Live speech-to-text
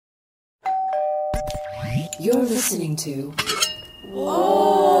You're listening to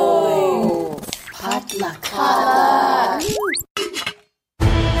Whoa! Potluck.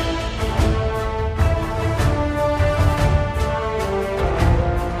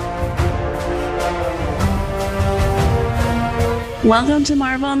 Welcome to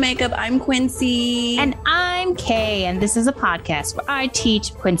Marvel Makeup. I'm Quincy. And I'm Kay, and this is a podcast where I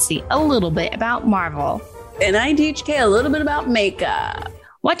teach Quincy a little bit about Marvel. And I teach Kay a little bit about makeup.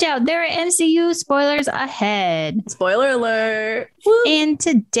 Watch out, there are MCU spoilers ahead. Spoiler alert. Woo. And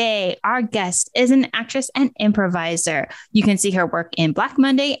today, our guest is an actress and improviser. You can see her work in Black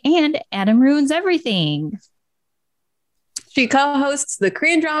Monday and Adam Ruins Everything. She co-hosts the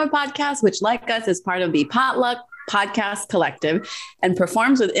Korean Drama Podcast, which, like us, is part of the Potluck Podcast Collective, and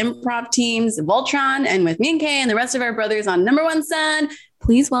performs with improv teams Voltron and with me and Kay and the rest of our brothers on Number One Sun.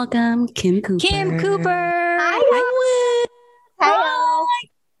 Please welcome Kim Cooper. Kim Cooper. Hi. Hi.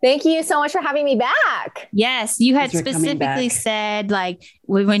 Thank you so much for having me back. Yes, you had specifically said, like,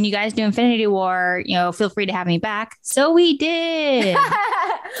 when you guys do Infinity War, you know, feel free to have me back. So we did.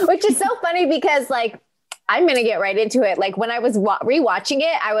 Which is so funny because, like, I'm going to get right into it. Like, when I was rewatching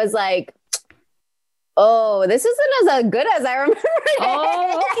it, I was like, oh, this isn't as good as I remember it.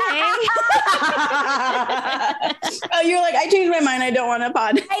 Oh, okay. Oh, you're like, I changed my mind. I don't want to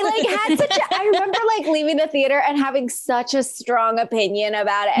pod. I remember like leaving the theater and having such a strong opinion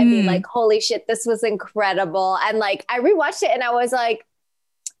about it and being like, holy shit, this was incredible. And like, I rewatched it and I was like,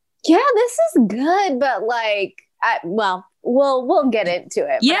 yeah, this is good. But like, we'll get into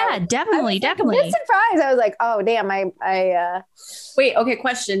it. Yeah, definitely. A bit surprised. I was like, oh damn, Wait, okay,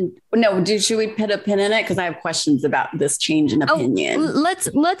 question. No, should we put a pin in it? Because I have questions about this change in opinion.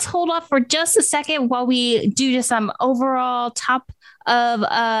 Let's hold off for just a second while we do just some overall top of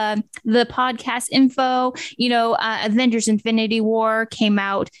the podcast info. You know, Avengers Infinity War came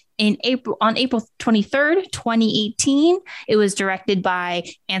out on April 23rd, 2018. It was directed by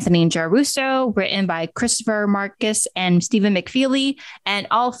Anthony Giarrusso, written by Christopher Marcus and Stephen McFeely, and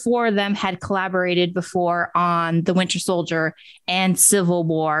all four of them had collaborated before on The Winter Soldier and Civil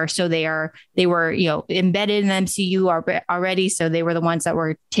War. So they were, you know, embedded in the MCU already. So they were the ones that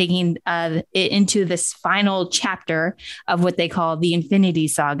were taking it into this final chapter of what they call the Infinity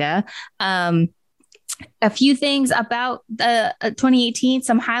Saga. A few things about the 2018,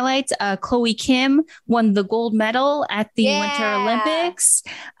 some highlights. Chloe Kim won the gold medal at the Winter Olympics.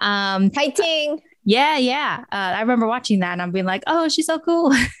 Fighting. Yeah. I remember watching that and I'm being like, oh, she's so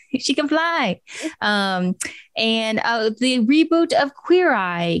cool. She can fly. And the reboot of Queer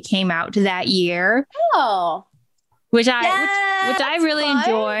Eye came out that year. Oh, which I really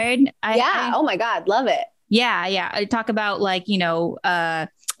enjoyed. Oh my God. Love it. Yeah. I talk about like, you know, a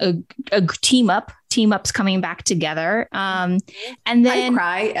team-ups coming back together. And then I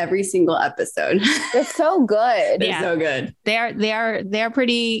cry every single episode. They're so good. They're so good. They're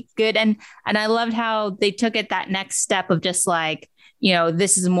pretty good. And I loved how they took it that next step of just like, you know,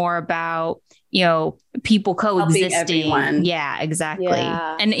 this is more about, you know, people coexisting. Yeah, exactly.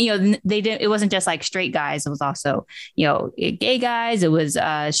 Yeah. And, you know, it wasn't just like straight guys. It was also, you know, gay guys. It was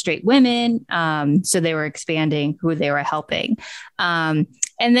straight women. So they were expanding who they were helping.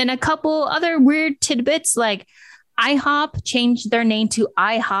 And then a couple other weird tidbits, like IHOP changed their name to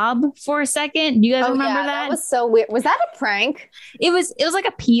IHOB for a second. Do you guys remember that? That was so weird. Was that a prank? It was like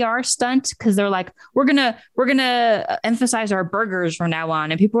a PR stunt because they're like, we're gonna emphasize our burgers from now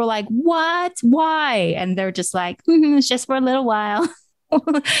on, and people were like, what? Why? And they're just like, it's just for a little while,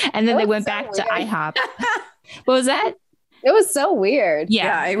 and then they went back to IHOP. What was that? It was so weird.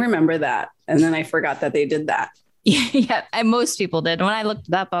 Yeah, I remember that, and then I forgot that they did that. Yeah, and most people did. When I looked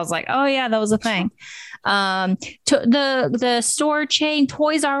it up, I was like, "Oh yeah, that was a thing." The store chain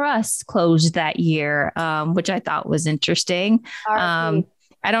Toys R Us closed that year, which I thought was interesting. I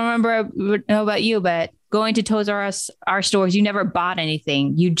don't know about you, but going to Toys R Us, our stores, you never bought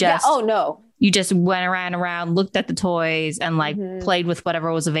anything. You just you just went around, looked at the toys, and like played with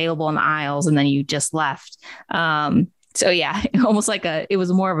whatever was available in the aisles, and then you just left. So yeah, almost like it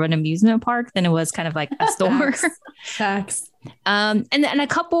was more of an amusement park than it was kind of like a store. Facts. And then a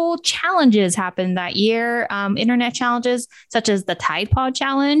couple challenges happened that year. Internet challenges such as the Tide Pod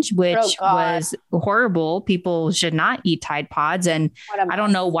challenge, which was horrible. People should not eat Tide Pods. And I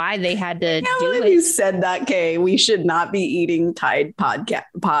don't know why they had to do it. You said that, Kay. We should not be eating Tide Pods.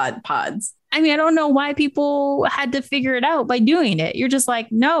 I mean, I don't know why people had to figure it out by doing it. You're just like,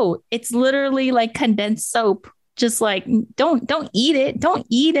 no, it's literally like condensed soap. Just like, don't eat it. Don't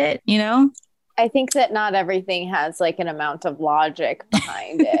eat it, you know? I think that not everything has like an amount of logic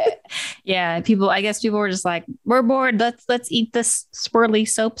behind it. Yeah, I guess people were just like, we're bored. Let's eat this swirly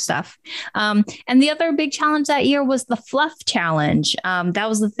soap stuff. And the other big challenge that year was the fluff challenge. That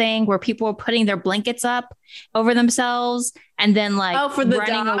was the thing where people were putting their blankets up over themselves and then like for the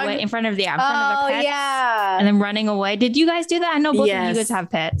running dog? away in front of their pets. Yeah. And then running away. Did you guys do that? I know both of Yes. you guys have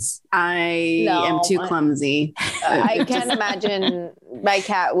pets. I am too clumsy. I can't imagine my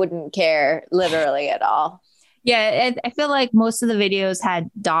cat wouldn't care literally at all. Yeah, I feel like most of the videos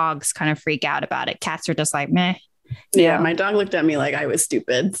had dogs kind of freak out about it. Cats are just like, meh. Yeah, my dog looked at me like I was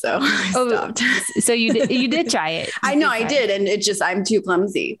stupid, so I stopped. So you did try it. I know I did, and it just I'm too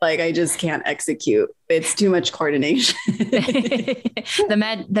clumsy. Like I just can't execute. It's too much coordination.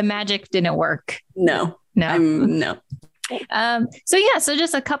 The magic didn't work. No. No. So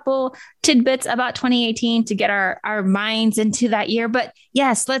just a couple tidbits about 2018 to get our minds into that year. But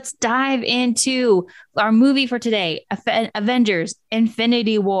yes, let's dive into our movie for today, Avengers: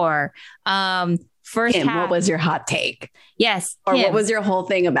 Infinity War. First Kim, half. what was your hot take? Yes. Or Kim. what was your whole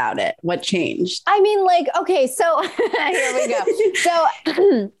thing about it? What changed? I mean, like, okay, so here we go.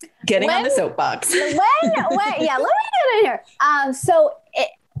 So Getting on the soapbox. yeah, let me get in here.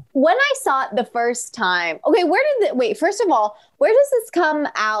 When I saw it the first time, okay, first of all, where does this come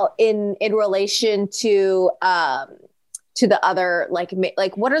out in relation to the other, like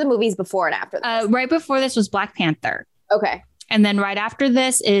what are the movies before and after this? Right before this was Black Panther. Okay. And then right after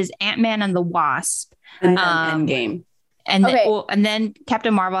this is Ant-Man and the Wasp. And then Endgame. And then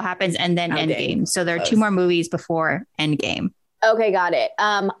Captain Marvel happens and then Endgame. So there are 2 more movies before Endgame. Okay, got it.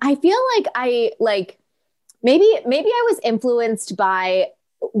 I feel like maybe I was influenced by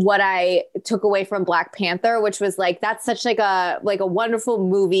what I took away from Black Panther, which was like, that's such like a wonderful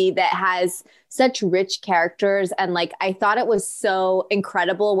movie that has such rich characters. And like, I thought it was so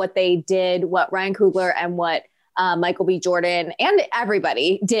incredible what they did, what Ryan Coogler and what Michael B. Jordan and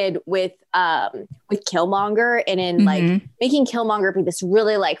everybody did with Killmonger and in like making Killmonger be this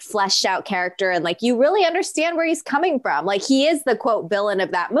really like fleshed out character. And like, you really understand where he's coming from. Like he is the quote villain of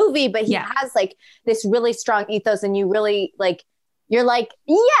that movie, but he has like this really strong ethos and you really like, you're like,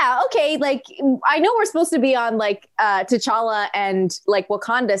 yeah, okay. Like, I know we're supposed to be on like T'Challa and like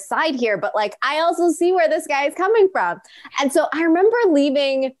Wakanda's side here, but like, I also see where this guy is coming from. And so I remember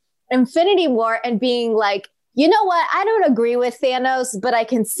leaving Infinity War and being like, you know what? I don't agree with Thanos, but I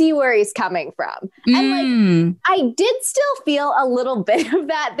can see where he's coming from. And like, I did still feel a little bit of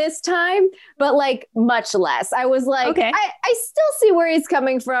that this time, but like much less. I was like, okay. I still see where he's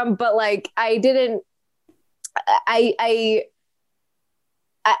coming from, but like, I didn't, but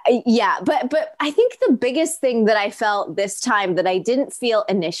I think the biggest thing that I felt this time that I didn't feel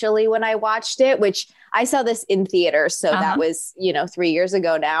initially when I watched it, which I saw this in theaters, so that was, 3 years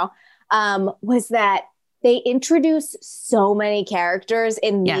ago now, was that they introduced so many characters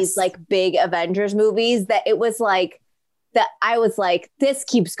in these like big Avengers movies that it was like that I was like, this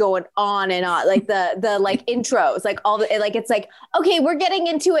keeps going on and on. Like the like intros, like all the, like, it's like, okay, we're getting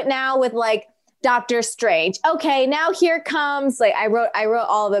into it now with like Doctor Strange. Okay, now here comes, like, I wrote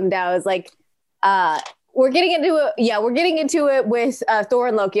all of them down. It's like, we're getting into it. Yeah, we're getting into it with Thor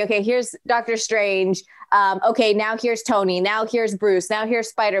and Loki. Okay, here's Doctor Strange. Okay, now here's Tony. Now here's Bruce. Now here's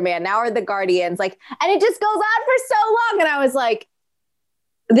Spider-Man. Now are the Guardians. Like, and it just goes on for so long. And I was like,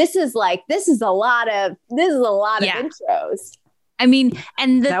 this is a lot of intros. I mean,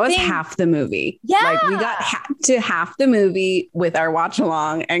 and that was half the movie. Yeah. Like we got to half the movie with our watch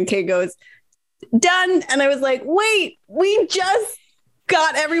along and Kay goes, done. And I was like, wait, we just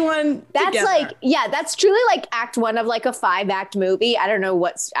got everyone that's together. Like, yeah, that's truly like act 1 of like a 5-act movie. I don't know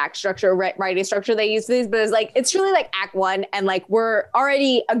what act structure, writing structure they use for these, but it's truly like act 1. And like, we're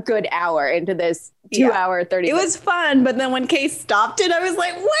already a good hour into this 2 hour, 30 It was fun. But then when Kay stopped it, I was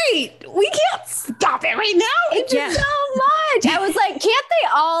like, wait, we can't stop it right now. It's just so much. I was like, can't they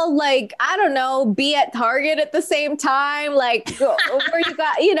all like, I don't know, be at Target at the same time? Like where you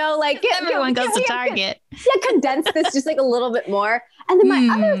got, like everyone goes to Target. Condense this just like a little bit more. And then my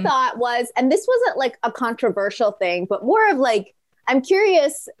other thought was, and this wasn't like a controversial thing, but more of like, I'm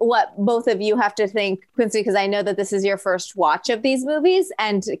curious what both of you have to think, Quincy, because I know that this is your first watch of these movies,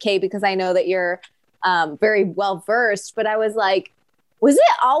 and Kay, because I know that you're very well versed. But I was like, was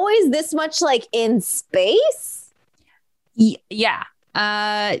it always this much like in space? Yeah.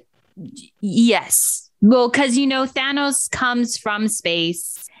 Yes. Well, because, Thanos comes from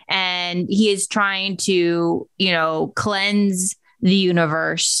space and he is trying to, cleanse the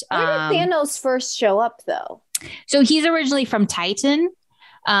universe. Where did Thanos first show up, though? So he's originally from Titan.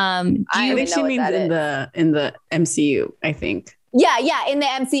 I think she means in the MCU, I think. Yeah. In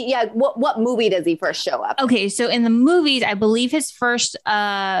the MC, yeah. What movie does he first show up? Okay, so in the movies, I believe his first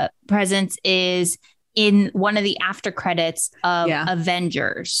presence is in one of the after credits of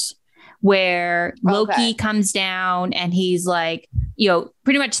Avengers, where Loki comes down and he's like,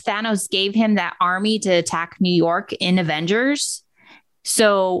 pretty much Thanos gave him that army to attack New York in Avengers.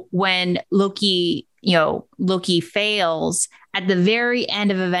 So when Loki fails at the very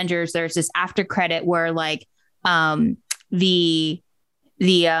end of Avengers, there's this after credit where like his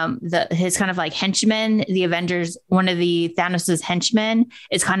kind of like henchmen, the Avengers, one of the Thanos's henchmen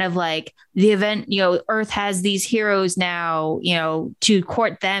is kind of like the event, Earth has these heroes now, to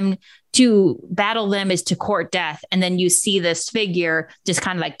court them, to battle them is to court death. And then you see this figure just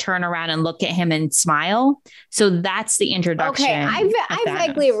kind of like turn around and look at him and smile. So that's the introduction. Okay, I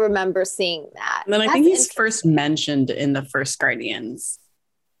vaguely remember seeing that. And then I think he's first mentioned in the first Guardians.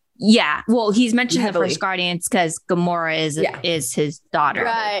 Yeah, well, he's mentioned heavily. The first Guardians because Gamora is his daughter.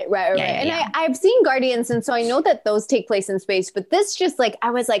 Right. And I've seen Guardians, and so I know that those take place in space. But this just like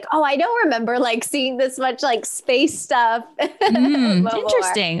I was like, oh, I don't remember like seeing this much like space stuff.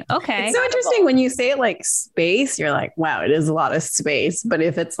 Interesting. Okay, it's so interesting when you say it like space. You're like, wow, it is a lot of space. But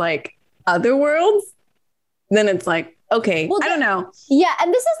if it's like other worlds, then it's like, okay, I don't know. Yeah,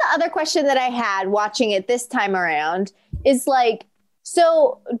 and this is the other question that I had watching it this time around is like,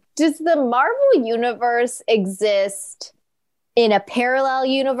 so does the Marvel universe exist in a parallel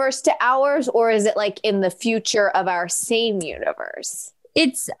universe to ours, or is it like in the future of our same universe?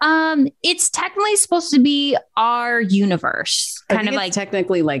 It's technically supposed to be our universe. Kind of like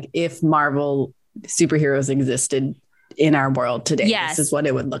technically like if Marvel superheroes existed in our world today. Yes. This is what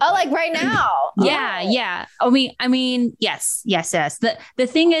it would look like right now. Yeah. I mean, yes. The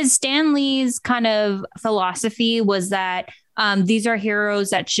thing is, Stan Lee's kind of philosophy was that these are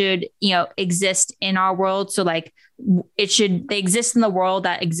heroes that should, exist in our world. So like they exist in the world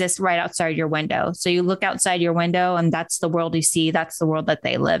that exists right outside your window. So you look outside your window and that's the world you see. That's the world that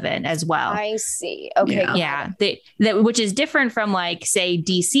they live in as well. I see. Okay. Yeah. Which is different from like, say,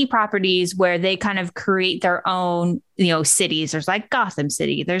 DC properties where they kind of create their own, cities. There's like Gotham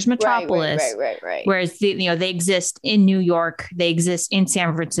City, there's Metropolis. Right. Whereas they exist in New York, they exist in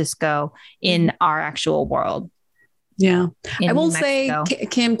San Francisco, in our actual world. Yeah. I will say,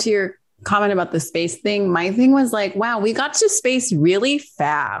 Kim, to your comment about the space thing, my thing was like, wow, we got to space really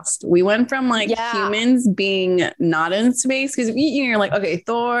fast. We went from like humans being not in space because you're like, okay,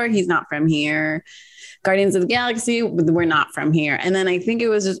 Thor, he's not from here. Guardians of the Galaxy, we're not from here. And then I think it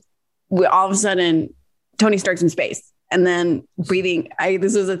was just all of a sudden Tony Stark's in space. And then breathing.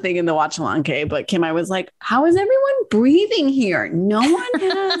 This was a thing in the watch along, okay? But Kim, I was like, how is everyone breathing here? No one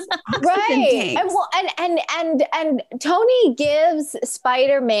has oxygen tanks. And Tony gives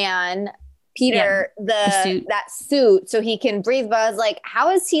Spider-Man Peter that suit so he can breathe. But I was like,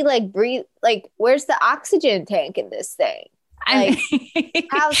 how is he like breathe? Like, where's the oxygen tank in this thing? Like,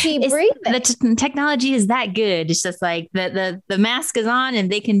 how's he breathing? The technology is that good. It's just like the mask is on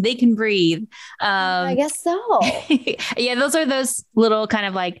and they can breathe. I guess so. Yeah, those are those little kind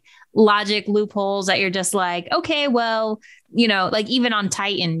of like logic loopholes that you're just like, okay, well, like even on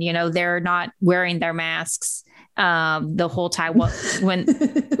Titan, they're not wearing their masks the whole time. What?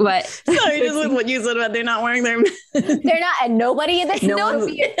 Sorry, just with what you said about they're not wearing their they're not, and nobody in this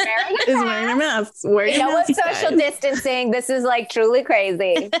movie is wearing their masks. What's social distancing? This is like truly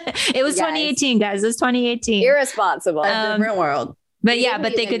crazy. It was 2018, guys. It was 2018. Irresponsible. A different world. But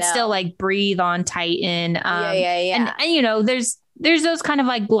but they could still like breathe on Titan. And there's those kind of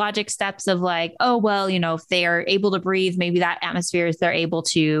like logic steps of like, oh, well, if they are able to breathe, maybe that atmosphere is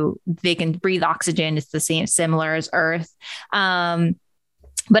they can breathe oxygen. It's the same, similar as Earth.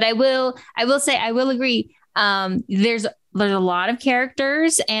 But I will say, I will agree. There's a lot of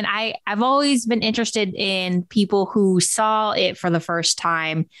characters and I've always been interested in people who saw it for the first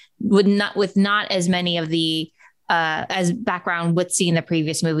time with not as many of the as background with seeing the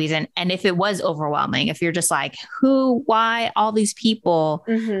previous movies. And if it was overwhelming, if you're just like, who, why, all these people.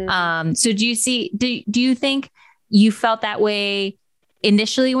 Mm-hmm. So do you think you felt that way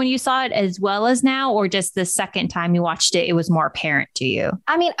initially when you saw it as well as now, or just the second time you watched it, it was more apparent to you?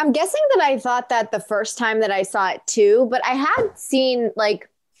 I mean, I'm guessing that I thought that the first time that I saw it too, but I have seen like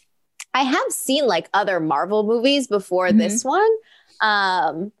other Marvel movies before this one.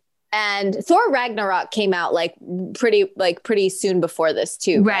 And Thor Ragnarok came out like pretty soon before this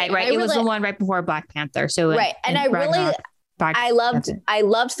too. Right. It was the one right before Black Panther. So and I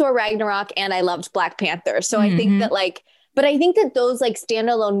loved Thor Ragnarok and I loved Black Panther. So I think that but I think that those like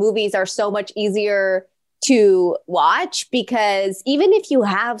standalone movies are so much easier to watch, because even if you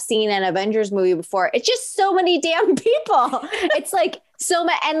have seen an Avengers movie before, it's just so many damn people. It's like so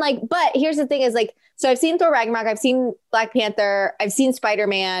much. And like, but here's the thing is like, so I've seen Thor Ragnarok, I've seen Black Panther, I've seen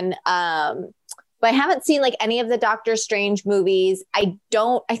Spider-Man, but I haven't seen like any of the Doctor Strange movies. I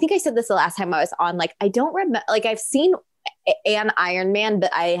think I said this the last time I was on, like, I don't remember, like I've seen an Iron Man,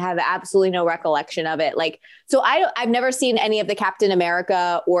 but I have absolutely no recollection of it. Like, so I've never seen any of the Captain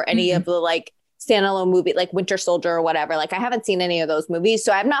America or any of the like standalone movie, like Winter Soldier or whatever. Like I haven't seen any of those movies.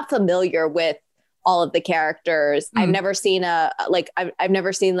 So I'm not familiar with all of the characters. I've never seen I've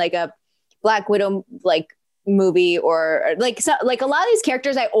never seen like a Black Widow, like movie or like, so like a lot of these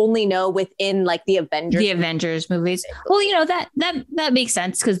characters I only know within like the Avengers movies. Well, you know, that makes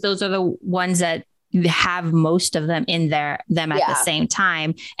sense because those are the ones that have most of them in them at the same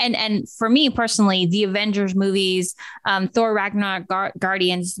time. And for me personally, the Avengers movies, Thor Ragnarok,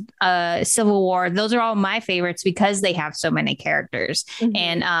 Guardians, Civil War, those are all my favorites because they have so many characters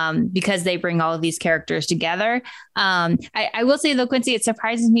and because they bring all of these characters together. I will say though, Quincy, it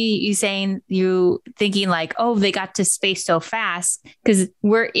surprises me you thinking like, oh, they got to space so fast because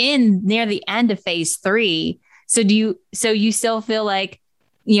we're near the end of phase 3. So you still feel like,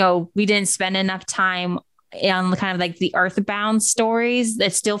 you know, we didn't spend enough time on kind of like the Earthbound stories?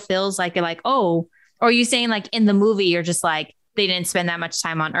 That still feels like, oh, or are you saying like in the movie, you're just like, they didn't spend that much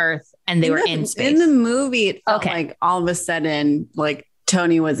time on Earth and they were in space? In the movie, it felt like all of a sudden, like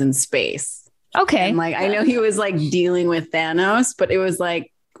Tony was in space. Okay. And like, I know he was like dealing with Thanos, but it was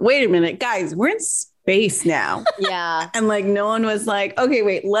like, wait a minute, guys, we're in space now. Yeah. And like, no one was like, okay,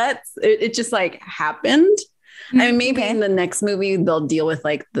 wait, it just like happened. I mean, maybe in the next movie, they'll deal with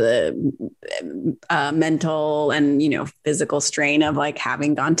like the mental and, you know, physical strain of like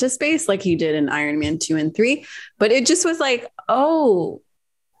having gone to space like he did in Iron Man 2 and 3. But it just was like, oh,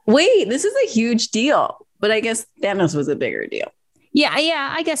 wait, this is a huge deal. But I guess Thanos was a bigger deal. Yeah.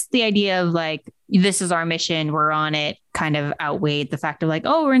 I guess the idea of like, this is our mission, we're on it, kind of outweighed the fact of like,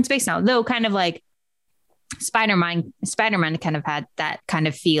 oh, we're in space now. Though kind of like Spider-Man kind of had that kind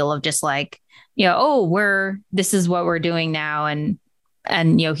of feel of just like, you know, oh, this is what we're doing now. And,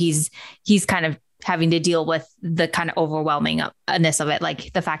 you know, he's kind of having to deal with the kind of overwhelmingness of it.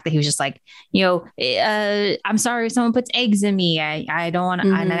 Like the fact that he was just like, you know, I'm sorry if someone puts eggs in me. I don't want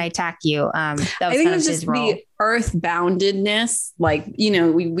to, and I attack you. That was I think it was just the earthboundedness. Like, you know,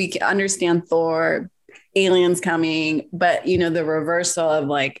 we can understand Thor, aliens coming, but you know, the reversal of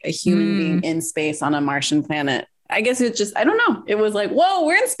like a human being in space on a Martian planet. I guess it's just, I don't know. It was like, whoa,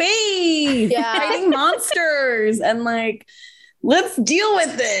 we're in space, fighting monsters, and like, let's deal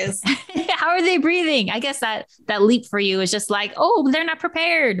with this. How are they breathing? I guess that leap for you is just like, oh, they're not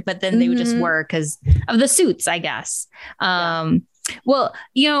prepared, but then they would just were because of the suits, I guess. Well,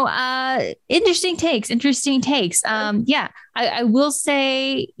 you know, interesting takes. I will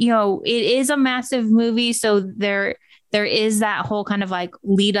say, you know, it is a massive movie, so there is that whole kind of like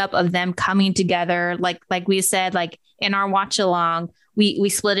lead up of them coming together. Like we said, like in our watch along, we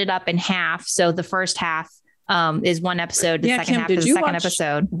split it up in half. So the first half is one episode. The second half is the second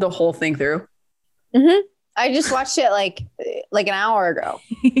episode. The whole thing through. Mm-hmm. I just watched it like an hour ago.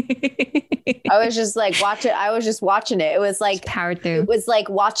 I was just like I was just watching it. It was like powered through. It was like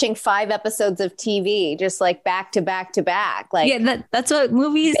watching 5 episodes of TV, just like back to back to back. Like, yeah, that's what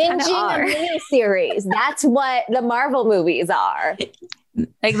movies kind of are. A mini series. That's what the Marvel movies are.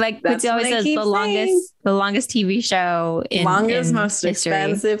 Like Quincy always says, the longest TV show in most history.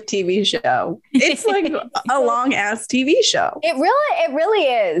 Expensive TV show. It's like a long ass TV show. It really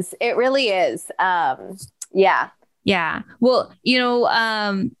is. It really is. Yeah. Yeah. Well, you know,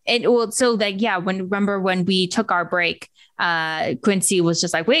 when we took our break, Quincy was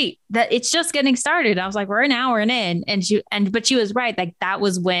just like, wait, that it's just getting started. I was like, we're an hour in, but she was right. Like that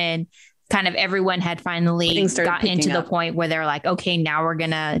was when kind of everyone had finally gotten into the point where they're like, okay, now we're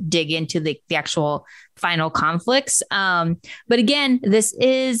going to dig into the actual final conflicts. But again, this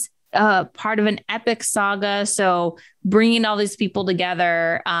is part of an epic saga. So bringing all these people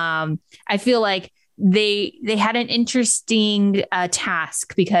together, I feel like they had an interesting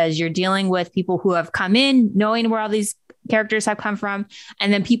task because you're dealing with people who have come in knowing where all these characters have come from,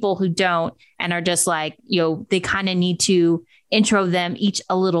 and then people who don't and are just like, you know, they kind of need to intro them each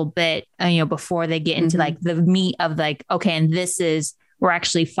a little bit, you know, before they get into like the meat of like, okay, and we're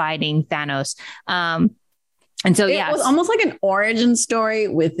actually fighting Thanos. And so, it was almost like an origin story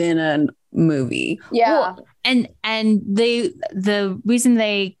within a movie. Yeah. Well, and the reason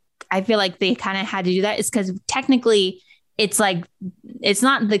I feel like they kind of had to do that is because technically it's like, it's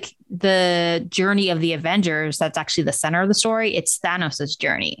not the journey of the Avengers that's actually the center of the story. It's Thanos's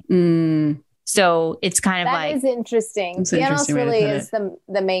journey. So it's kind of that is interesting. That's an Thanos interesting way to really put is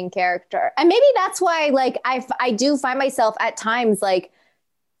the main character. And maybe that's why like I do find myself at times like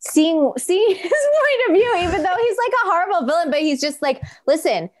seeing his point of view, even though he's like a horrible villain, but he's just like,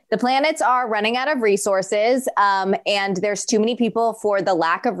 listen, the planets are running out of resources, and there's too many people for the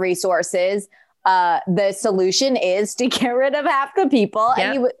lack of resources. The solution is to get rid of half the people.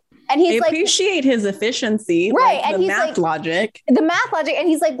 Yep. And he's I like, appreciate his efficiency, right? like And the he's math like, logic. the math logic, and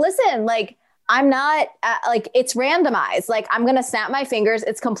he's like, listen, like, I'm not like, it's randomized. Like, I'm going to snap my fingers.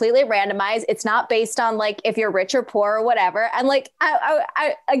 It's completely randomized. It's not based on like if you're rich or poor or whatever. And like,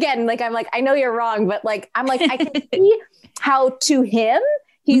 I again, like, I'm like, I know you're wrong, but like, I'm like, I can see how to him,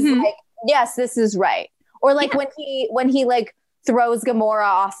 he's like, yes, this is right. Or like when he like throws Gamora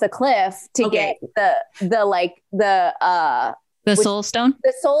off the cliff to get the Soul Stone.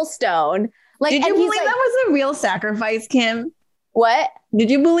 the Soul Stone. Like, Did you and believe he's like, that was a real sacrifice, Kim? what? Did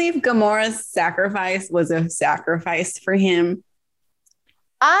you believe Gamora's sacrifice was a sacrifice for him?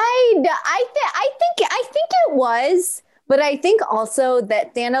 I think it was, but I think also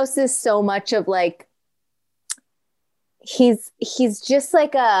that Thanos is so much of like he's just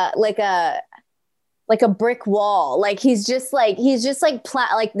like a brick wall. Like he's just like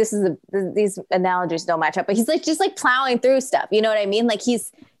like these analogies don't match up, but he's like just like plowing through stuff. You know what I mean? Like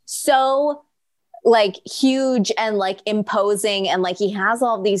he's so like huge and like imposing, and like he has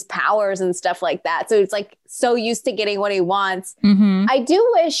all these powers and stuff like that. So it's like so used to getting what he wants. I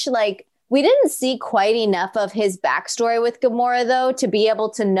do wish like we didn't see quite enough of his backstory with Gamora though, to be able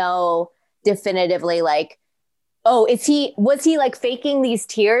to know definitively like, oh, was he like faking these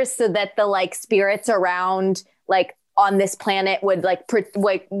tears so that the like spirits around like on this planet would like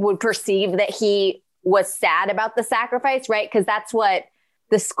would perceive that he was sad about the sacrifice, right? Because that's what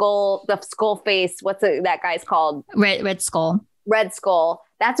the skull face, that guy's called? Red Skull. Red Skull.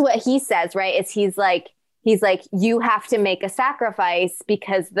 That's what he says, right? Is he's like, you have to make a sacrifice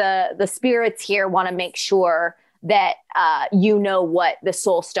because the spirits here want to make sure that you know what the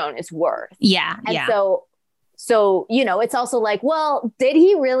Soul Stone is worth. Yeah. And so, you know, it's also like, well, did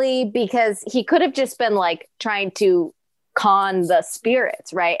he really? Because he could have just been like trying to con the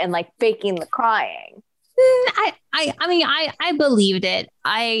spirits, right? And like faking the crying. I mean, I believed it.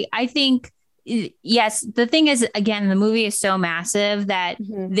 I think, yes, the thing is, again, the movie is so massive that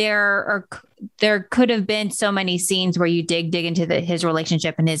there could have been so many scenes where you dig into his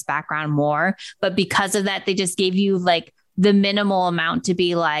relationship and his background more. But because of that, they just gave you like the minimal amount to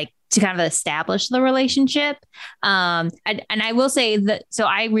be like, to kind of establish the relationship. And I will say that, so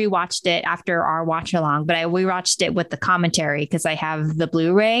I rewatched it after our watch along, but I rewatched it with the commentary because I have the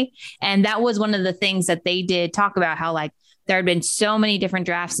Blu-ray. And that was one of the things that they did talk about, how like there had been so many different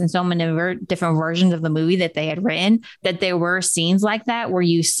drafts and so many different versions of the movie that they had written, that there were scenes like that where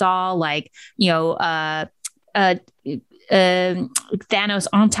you saw like, you know, Thanos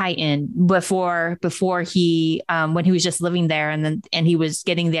on Titan before he when he was just living there, and he was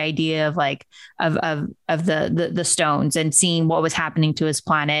getting the idea of like of the stones and seeing what was happening to his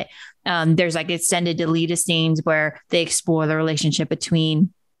planet. There's like extended deleted scenes where they explore the relationship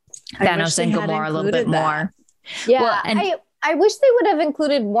between Thanos and Gamora a little bit more. Yeah, well, and I wish they would have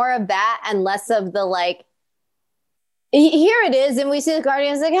included more of that and less of the like, here it is, and we see the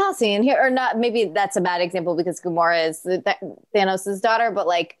Guardians of the Galaxy, and here, or not, maybe that's a bad example because Gamora is Thanos' daughter, but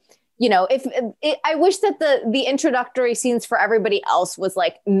like, you know, I wish that the introductory scenes for everybody else was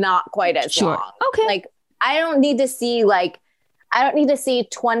like not quite as long. Okay. Like, I don't need to see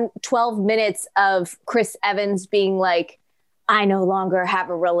 12 minutes of Chris Evans being like, I no longer have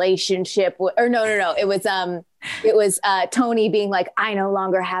a relationship with, or no. It was Tony being like, I no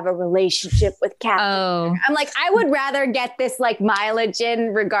longer have a relationship with Captain. Oh. I'm like, I would rather get this like mileage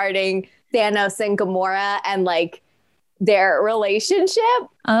in regarding Thanos and Gamora and like their relationship.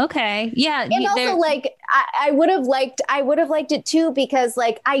 Okay. Yeah. And also like, I would have liked it too, because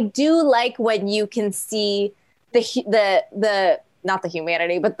like, I do like when you can see the not the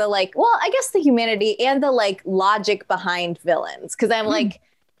humanity, but the like, well, I guess the humanity and the like logic behind villains. Cause I'm like,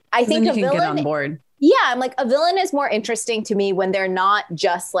 I think a villain, get on board. Yeah, I'm like, a villain is more interesting to me when they're not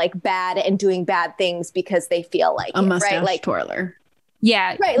just like bad and doing bad things because they feel like a mustache right? Like twirler.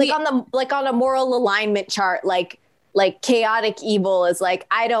 Yeah. Right. Like on a moral alignment chart, like chaotic evil is like,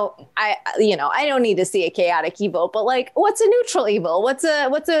 I don't need to see a chaotic evil, but like, what's a neutral evil? What's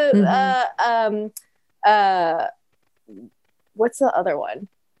the other one?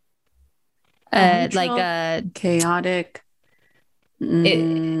 Chaotic.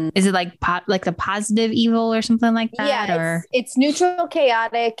 Is it like the positive evil or something like that? Yeah, or it's neutral,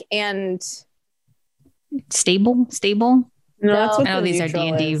 chaotic, and stable. No, that's what I know these are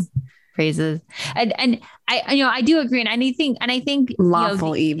D&D. phrases. And I do agree. And I think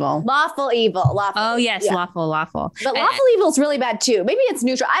Lawful evil. Lawful evil. Oh yes, yeah. lawful. But lawful evil is really bad too. Maybe it's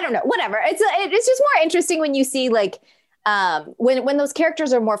neutral. I don't know. Whatever. It's just more interesting when you see like when those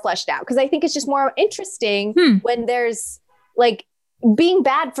characters are more fleshed out, because I think it's just more interesting when there's like being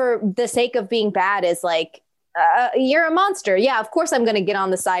bad for the sake of being bad is like you're a monster. Yeah, of course I'm going to get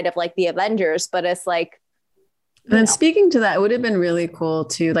on the side of like the Avengers, but it's like. And speaking to that, it would have been really cool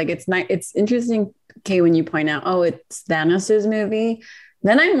too. Like it's interesting, Kay, when you point out, oh, it's Thanos's movie.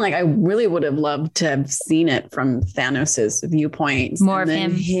 Then I'm like, I really would have loved to have seen it from Thanos's viewpoint. More of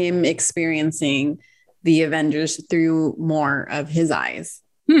him experiencing the Avengers through more of his eyes,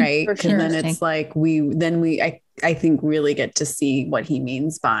 right? Because then it's like I think really get to see what he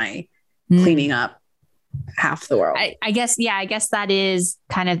means by cleaning up half the world. I guess that is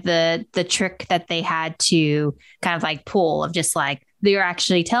kind of the trick that they had to kind of like pull, of just like they're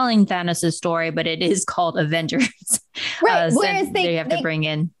actually telling Thanos' story, but it is called Avengers. Right. Whereas they have to bring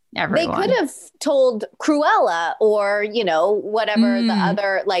in everyone. They could have told Cruella or, whatever the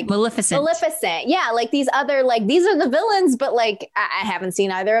other, like Maleficent. Yeah. Like these other, like, these are the villains, but like, I haven't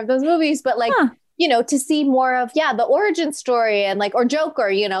seen either of those movies, but like, to see more of, the origin story and like, or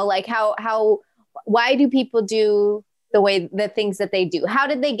Joker, like why do people do the things that they do? How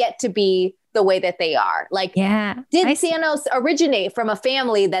did they get to be the way that they are? Like, did Thanos originate from a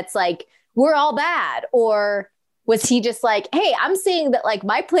family that's like, we're all bad? Or was he just like, hey, I'm seeing that like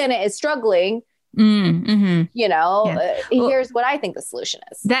my planet is struggling. Here's what I think the solution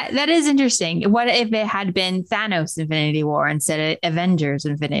is. That is interesting. What if it had been Thanos Infinity War instead of Avengers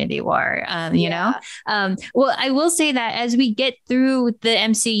Infinity War? Well, I will say that as we get through the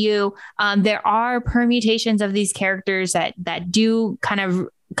MCU, there are permutations of these characters that do kind of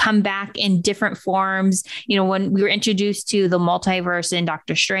come back in different forms, when we were introduced to the multiverse in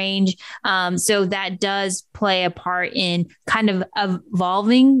Doctor Strange. So that does play a part in kind of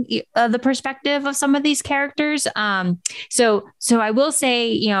evolving the perspective of some of these characters. So I will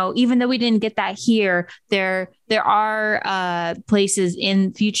say, even though we didn't get that here, there are places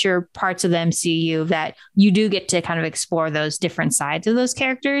in future parts of the MCU that you do get to kind of explore those different sides of those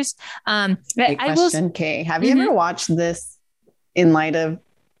characters. Kay, have you ever watched this in light of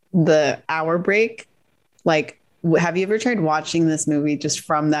the hour break? Like, have you ever tried watching this movie just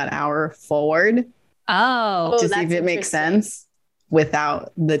from that hour forward? To see if it makes sense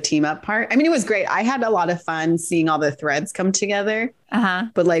without the team up part? I mean, it was great. I had a lot of fun seeing all the threads come together.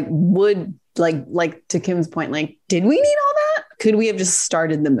 But like, like to Kim's point, like, did we need all that? Could we have just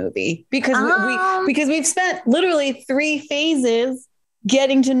started the movie? Because we've spent literally 3 phases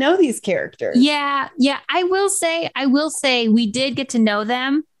getting to know these characters. Yeah. I will say we did get to know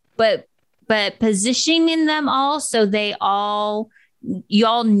them, but positioning them all so you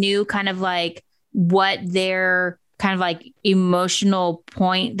all knew kind of like what their kind of like emotional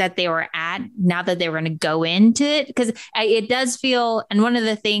point that they were at now that they were going to go into it. Because it does feel, and one of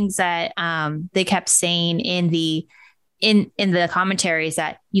the things that they kept saying in the commentary is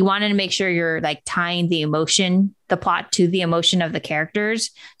that you wanted to make sure you're like tying the plot to the emotion of the characters.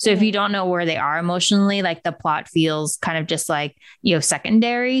 So if you don't know where they are emotionally, like the plot feels kind of just like,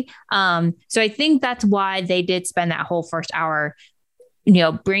 secondary. So I think that's why they did spend that whole first hour,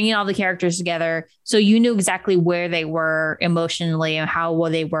 bringing all the characters together. So you knew exactly where they were emotionally and how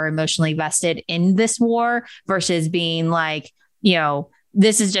well they were emotionally vested in this war versus being like,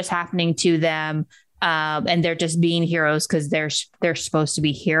 this is just happening to them. And they're just being heroes because they're supposed to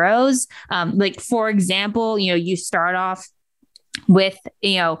be heroes. Like, for example, you start off with,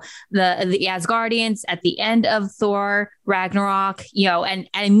 the Asgardians at the end of Thor Ragnarok, and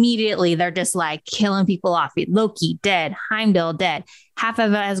immediately they're just like killing people off. Loki dead, Heimdall dead, half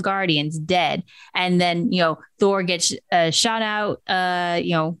of Asgardians dead. And then, Thor gets shot out,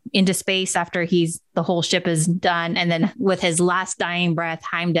 into space after the whole ship is done. And then with his last dying breath,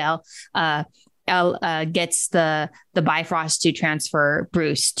 Heimdall, gets the Bifrost to transfer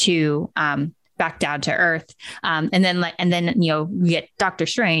Bruce to back down to Earth, and then we get Doctor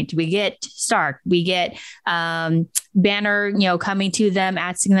Strange, we get Stark, we get Banner, coming to them,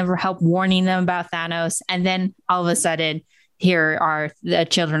 asking them for help, warning them about Thanos, and then all of a sudden, here are the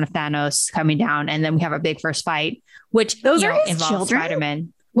children of Thanos coming down, and then we have a big first fight, which those are his involves children?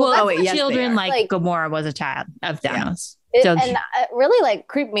 Spider-Man. Yes, children like Gamora was a child of Thanos. And it really like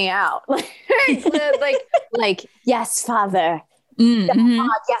creeped me out. like, yes, father, Mm-hmm.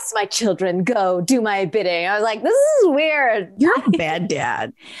 Yes, my children, go do my bidding. I was like, this is weird. You're a bad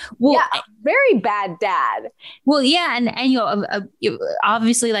dad. Well, Yeah, very bad dad. well, yeah, and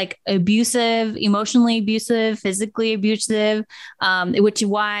obviously like abusive, emotionally abusive, physically abusive, which is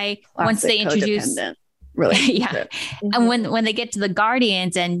why once they Classic introduce, codependent relationship. and when they get to the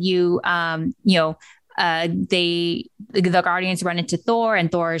Guardians and the Guardians run into Thor,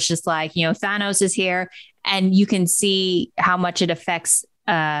 and Thor is just like, Thanos is here, and you can see how much it affects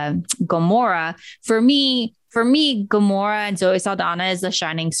Gamora. For me, Gamora and Zoe Saldana is the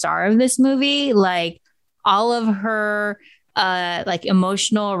shining star of this movie. Like all of her like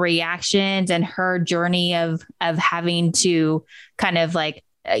emotional reactions and her journey of having to kind of like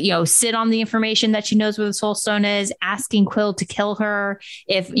sit on the information that she knows where the Soul Stone is, asking Quill to kill her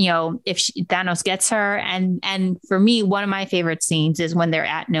if Thanos gets her. And for me, one of my favorite scenes is when they're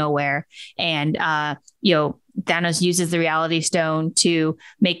at Nowhere and, Thanos uses the Reality Stone to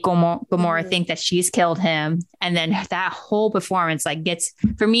make Gamora think that she's killed him. And then that whole performance, like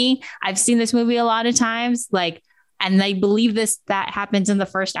for me, I've seen this movie a lot of times, like, and I believe that happens in the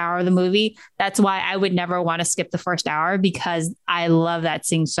first hour of the movie. That's why I would never want to skip the first hour, because I love that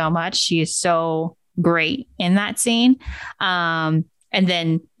scene so much. She is so great in that scene. And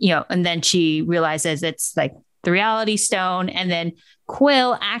then she realizes it's like the Reality Stone. And then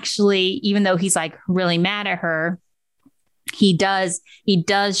Quill actually, even though he's like really mad at her, he does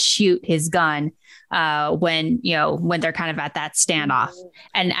shoot his gun when they're kind of at that standoff.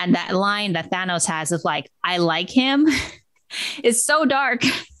 And that line that Thanos has of like, I like him is so dark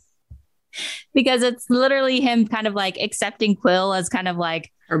because it's literally him kind of like accepting Quill as kind of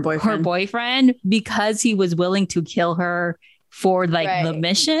like Her boyfriend because he was willing to kill her for like the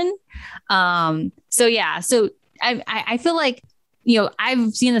mission. So I feel like,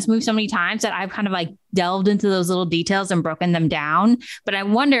 I've seen this movie so many times that I've kind of like delved into those little details and broken them down. But I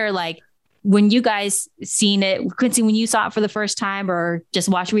wonder, like, when you guys seen it, Quincy, when you saw it for the first time or just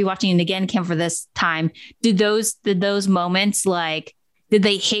rewatching it again, Kim, for this time, did those moments, like, did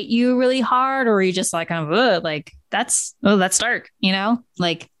they hit you really hard, or were you just like, kind of, like, that's dark,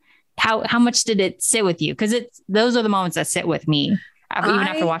 like how much did it sit with you? Because those are the moments that sit with me. Even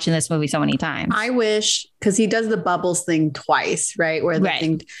after watching this movie so many times. I wish, because he does the bubbles thing twice, right?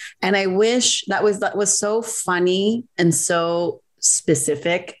 And I wish that was so funny and so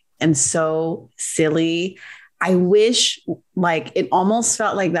specific and so silly. I wish, like, it almost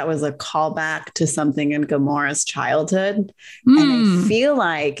felt like that was a callback to something in Gamora's childhood. And I feel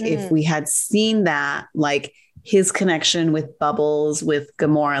like if we had seen that, like his connection with Bubbles, with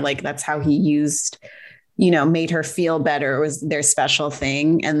Gamora, like that's how he used, made her feel better. It was their special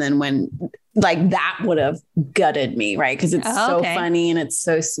thing. And then when like that would have gutted me, right? Because it's so funny and it's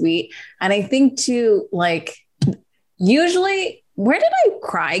so sweet. And I think too, like, usually, where did I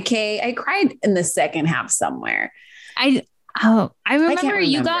cry, Kay? I cried in the second half somewhere. I remember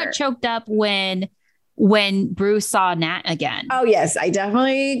you got choked up when Bruce saw Nat again. Oh yes, I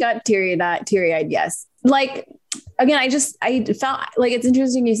definitely got teary-eyed. Yes. Like, again, I felt like it's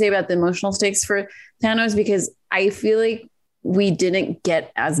interesting you say about the emotional stakes for Thanos, because I feel like we didn't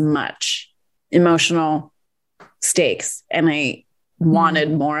get as much emotional stakes, and I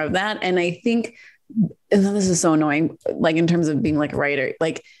wanted more of that. And I think, and this is so annoying, like in terms of being like a writer,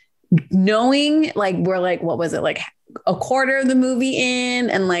 like knowing, like, we're like, what was it, like a quarter of the movie in,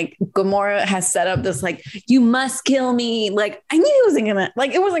 and like Gamora has set up this like, you must kill me. Like, I knew it wasn't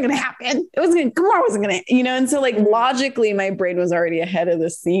gonna happen. Gamora wasn't gonna, and so like logically my brain was already ahead of the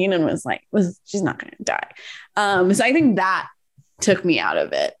scene and was like, she's not gonna die. So I think that took me out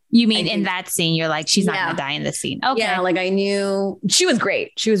of it. You mean in that scene, you're like, she's not gonna die in this scene. Okay. Yeah, like I knew she was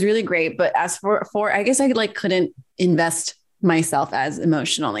great. She was really great. But as for I guess I like couldn't invest myself as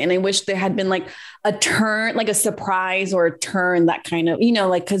emotionally. And I wish there had been like a turn, like a surprise or a turn, that kind of,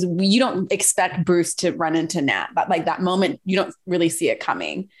 like, because you don't expect Bruce to run into Nat, but like that moment, you don't really see it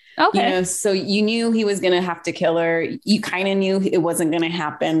coming. Okay. So you knew he was going to have to kill her. You kind of knew it wasn't going to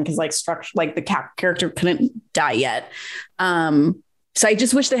happen because like structure, like the character couldn't die yet. So I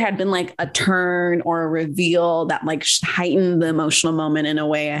just wish there had been like a turn or a reveal that like heightened the emotional moment in a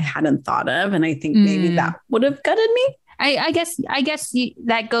way I hadn't thought of. And I think maybe that would have gutted me. I guess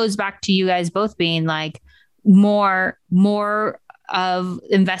that goes back to you guys both being like more of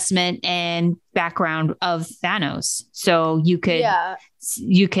investment and background of Thanos. So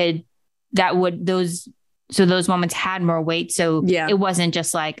those moments had more weight. So it wasn't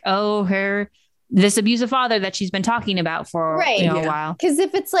just like, oh, her this abusive father that she's been talking about for a while. Because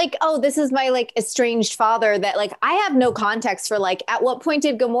if it's like, oh, this is my like estranged father, that like I have no context for like at what point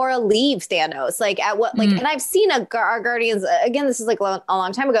did Gamora leave Thanos? Like at what like, and I've seen our Guardians again. This is like a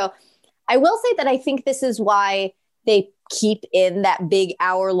long time ago. I will say that I think this is why they keep in that big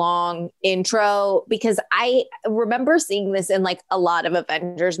hour-long intro, because I remember seeing this in like a lot of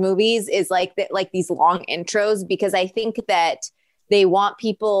Avengers movies, is like that, like these long intros, because I think that they want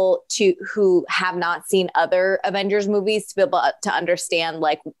people who have not seen other Avengers movies to be able to understand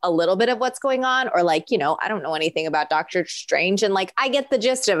like a little bit of what's going on, or like, you know, I don't know anything about Doctor Strange, and like I get the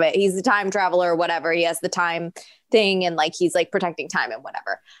gist of it. He's a time traveler or whatever. He has the time thing, and like he's like protecting time and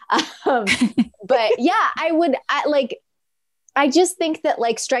whatever. But yeah, I just think that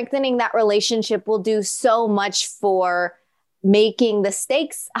like strengthening that relationship will do so much for making the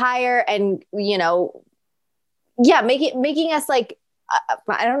stakes higher, and you know, making us like,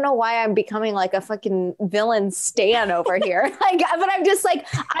 I don't know why I'm becoming like a fucking villain stan over here. Like, but I'm just like,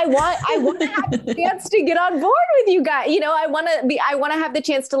 I want to have the chance to get on board with you guys. You know, I want to have the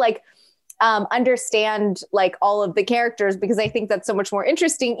chance to like understand like all of the characters, because I think that's so much more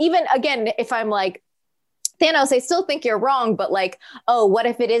interesting. Even again, if I'm like, Thanos, I still think you're wrong, but like, oh, what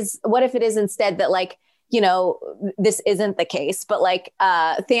if it is instead that like, you know, this isn't the case, but like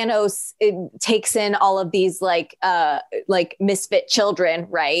Thanos takes in all of these like misfit children,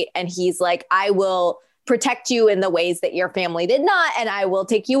 right? And he's like, I will protect you in the ways that your family did not, and I will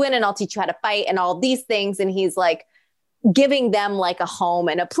take you in and I'll teach you how to fight and all these things. And he's like giving them like a home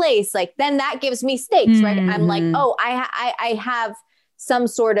and a place. Like then that gives me stakes, right? I'm like, oh, I have some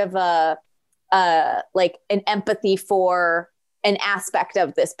sort of like an empathy for an aspect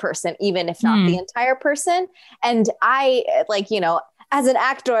of this person, even if not the entire person. And I like, you know, as an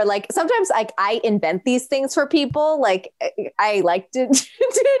actor, like sometimes like I invent these things for people. Like I like to do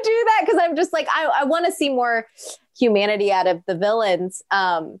that because I'm just like, I want to see more humanity out of the villains.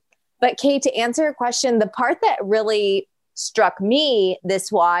 But Kate, to answer your question, the part that really struck me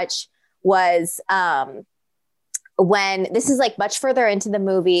this watch was when this is like much further into the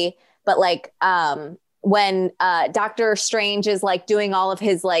movie, but like when Doctor Strange is like doing all of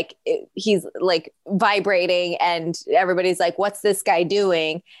his like, he's like vibrating and everybody's like, what's this guy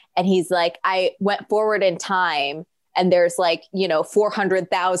doing? And he's like, I went forward in time and there's like, you know,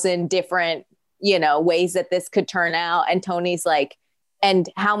 400,000 different, you know, ways that this could turn out. And Tony's like, and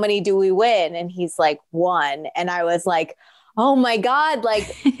how many do we win? And he's like, one. And I was like, oh my God,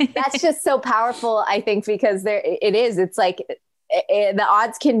 like that's just so powerful, I think, because it's like the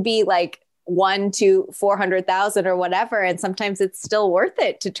odds can be like 1 to 400,000 or whatever. And sometimes it's still worth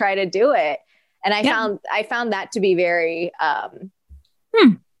it to try to do it. And I found that to be very, I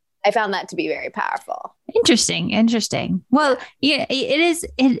found that to be very powerful. Interesting. Well, yeah,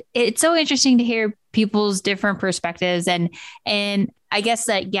 it's so interesting to hear people's different perspectives. And I guess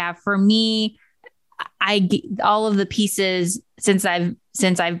that, yeah, for me, all of the pieces, since I've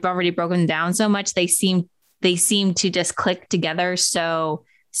already broken them down so much, they seem to just click together so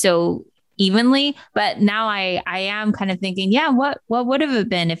evenly. But now I am kind of thinking, yeah, what would have it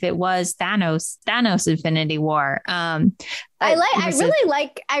been if it was Thanos Infinity War? I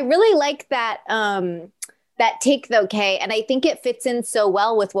really like that that take though, Kay. And I think it fits in so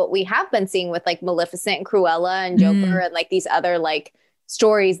well with what we have been seeing with like Maleficent and Cruella and Joker and like these other like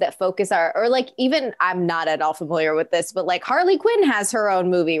stories that focus or like, even I'm not at all familiar with this, but like Harley Quinn has her own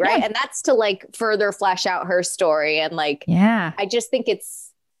movie, right? Yeah. And that's to like further flesh out her story. And like, yeah, I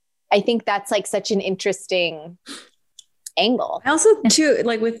think that's like such an interesting angle. I also too,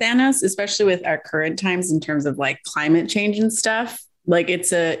 like with Thanos, especially with our current times in terms of like climate change and stuff, like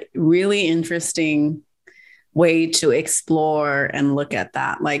it's a really interesting way to explore and look at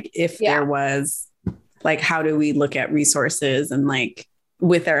that. Like if there was like, how do we look at resources and like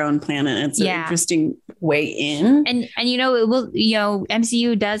with our own planet? It's an interesting way in. And you know, it will, you know,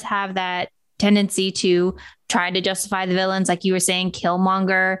 MCU does have that tendency to try to justify the villains. Like you were saying,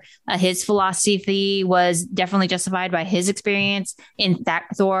 Killmonger, his philosophy was definitely justified by his experience in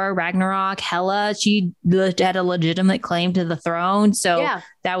Thor Ragnarok. Hela, she had a legitimate claim to the throne. So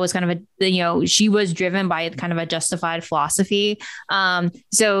that was kind of she was driven by kind of a justified philosophy.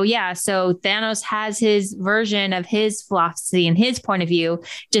 So Thanos has his version of his philosophy and his point of view,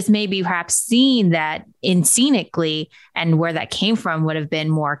 just maybe perhaps seeing that in scenically and where that came from would have been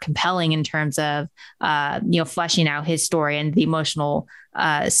more compelling in terms of, fleshing out his story and the emotional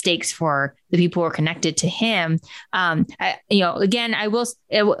stakes for the people who are connected to him. Again, I will,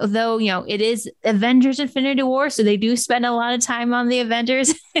 though, it is Avengers Infinity War, so they do spend a lot of time on the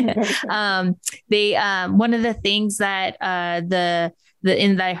Avengers. One of the things that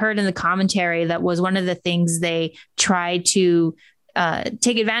that I heard in the commentary, that was one of the things they tried to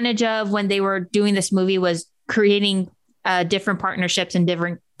take advantage of when they were doing this movie, was creating different partnerships and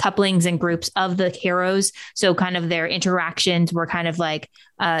different couplings and groups of the heroes. So kind of their interactions were kind of like,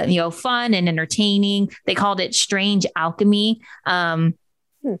 fun and entertaining. They called it strange alchemy.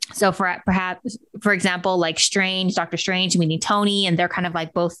 So for example, like Doctor Strange meeting Tony, and they're kind of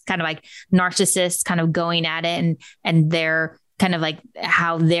like both kind of like narcissists kind of going at it, and they're kind of like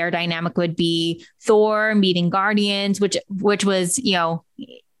how their dynamic would be. Thor meeting Guardians, which was,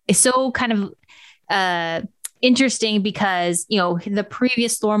 is so kind of interesting because, the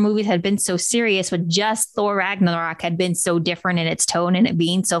previous Thor movies had been so serious, but just Thor Ragnarok had been so different in its tone and it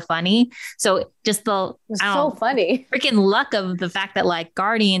being so funny. So just funny freaking luck of the fact that like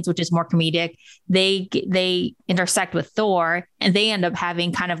Guardians, which is more comedic, they intersect with Thor, and they end up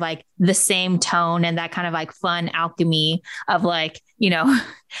having kind of like the same tone and that kind of like fun alchemy of like,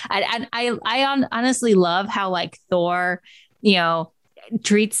 I honestly love how like Thor,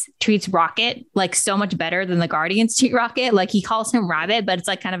 treats Rocket like so much better than the Guardians treat Rocket. Like he calls him Rabbit, but it's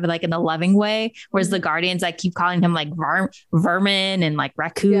like kind of like in a loving way, whereas the Guardians like keep calling him like vermin and like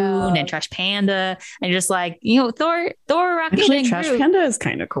raccoon and trash panda, and just like, Thor, Rocket, actually and trash Groot. panda is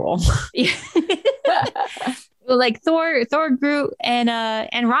kind of cool. Well, like Thor, Groot,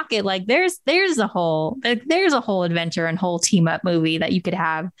 and Rocket, like there's a whole adventure and whole team up movie that you could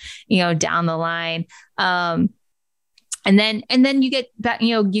have, down the line. And then you get that,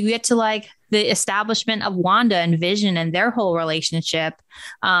 you get to like the establishment of Wanda and Vision and their whole relationship,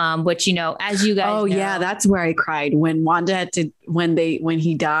 which, as you guys know, yeah, that's where I cried when Wanda had to, when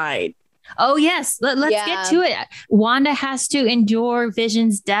he died. Oh, yes. Let's get to it. Wanda has to endure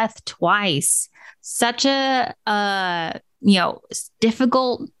Vision's death twice. Such a,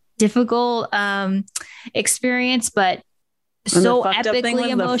 difficult experience, but so epically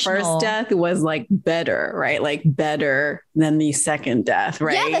emotional. The first death was like better, right? Like better than the second death,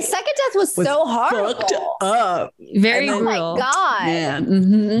 right? Yeah, the second death was so horrible. Up. Very brutal. Oh my God. Man.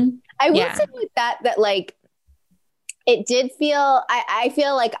 Mm-hmm. I will say with that like, it did feel, I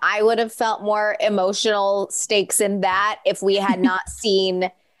feel like I would have felt more emotional stakes in that if we had not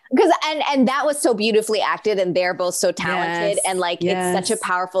seen, because and that was so beautifully acted, and they're both so talented, and like it's such a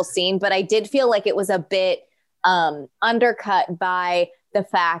powerful scene. But I did feel like it was a bit undercut by the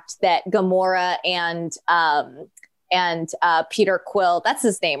fact that Gamora and Peter Quill, that's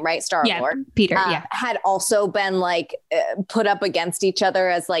his name, right? Star-Lord. Peter, had also been like put up against each other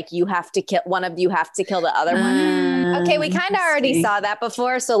as like, you have to kill one of you, have to kill the other one. Okay, we kind of already saw that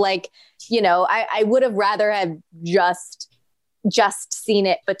before, so like, I would have rather have just seen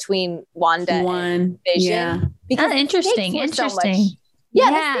it between Wanda and Vision. Because interesting. The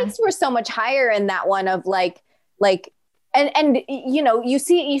stakes were so much higher in that one of like and you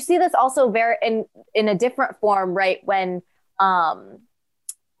see this also very in a different form, right? When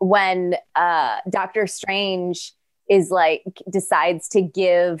Doctor Strange is like decides to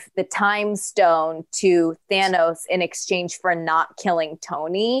give the time stone to Thanos in exchange for not killing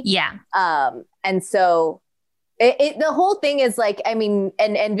Tony. Yeah. And so the whole thing is like, I mean,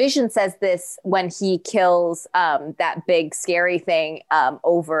 and Vision says this when he kills that big scary thing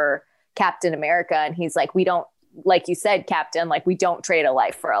over Captain America, and he's like, we don't, like you said, Captain, like we don't trade a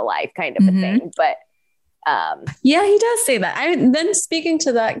life for a life, kind of a thing. But yeah, he does say that. Then speaking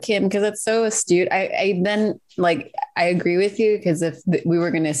to that, Kim, because it's so astute, I then like, I agree with you, because if we were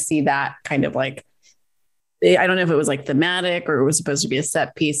going to see that kind of like, I don't know if it was like thematic or it was supposed to be a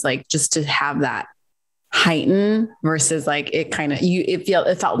set piece, like just to have that heighten versus like it kind of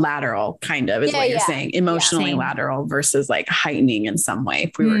it felt lateral, kind of is what you're saying, emotionally lateral versus like heightening in some way.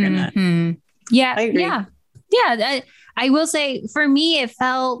 If we were gonna, I agree. I will say for me, it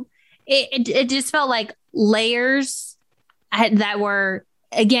felt it just felt like layers that were,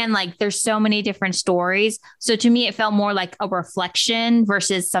 again, like there's so many different stories. So to me, it felt more like a reflection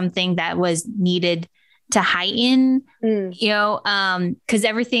versus something that was needed to heighten. Because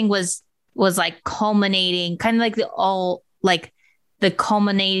everything was like culminating, kind of like the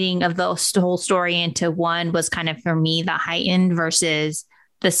culminating of the whole story into one was kind of, for me, the heightened versus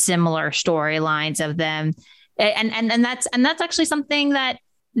the similar storylines of them. And that's actually something that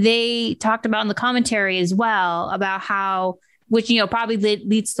they talked about in the commentary as well, about how, which, probably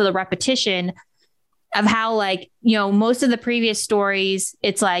leads to the repetition of how, like, most of the previous stories,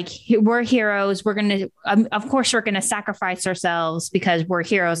 it's like, we're heroes. We're going to, of course, we're going to sacrifice ourselves because we're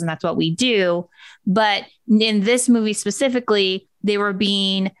heroes and that's what we do. But in this movie specifically, they were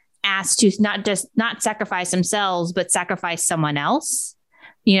being asked to not sacrifice themselves, but sacrifice someone else,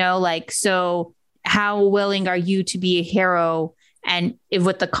 like, so how willing are you to be a hero and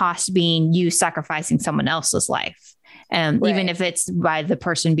with the cost being you sacrificing someone else's life. Even if it's by the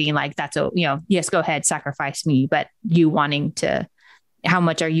person being like, yes, go ahead, sacrifice me. But you wanting to, how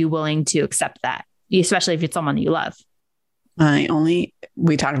much are you willing to accept that? Especially if it's someone you love.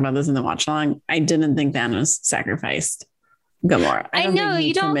 We talked about this in the watch along. I didn't think Thanos sacrificed Gamora. I know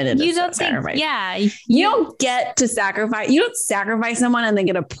you don't think, yeah, you don't get to sacrifice. You don't sacrifice someone and then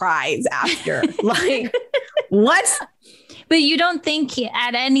get a prize after. Like what? But you don't think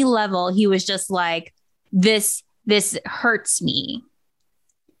at any level he was just like, this hurts me.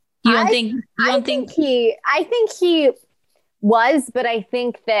 I think he was, but I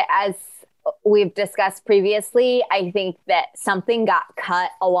think that as we've discussed previously, I think that something got cut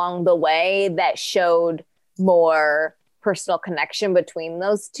along the way that showed more personal connection between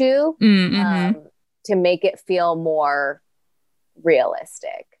those two, to make it feel more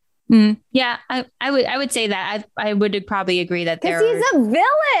realistic. Yeah, I would say that I would probably agree that because he's a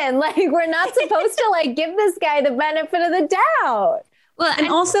villain. Like, we're not supposed to like give this guy the benefit of the doubt. Well, and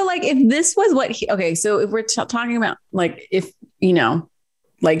also like if this was what so if we're talking about like if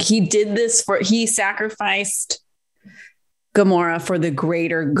like he did this he sacrificed Gamora for the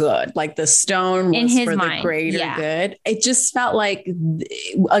greater good, like the stone was for the greater good. It just felt like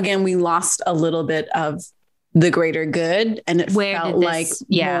again we lost a little bit of the greater good, and it felt like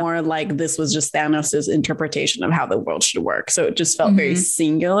more like this was just Thanos's interpretation of how the world should work. So it just felt very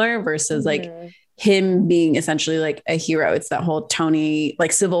singular versus like him being essentially like a hero. It's that whole Tony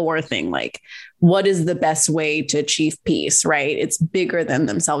like Civil War thing, like what is the best way to achieve peace, right? It's bigger than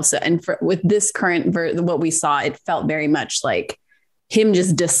themselves. And with this current what we saw, it felt very much like him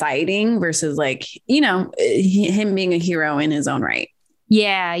just deciding versus like him being a hero in his own right.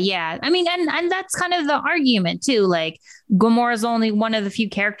 Yeah. I mean, and that's kind of the argument too. Like Gamora is only one of the few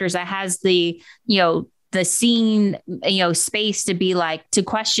characters that has the scene, space to be like, to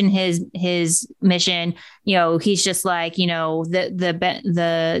question his mission. He's just like,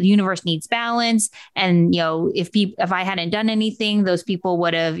 the universe needs balance. And, if I hadn't done anything, those people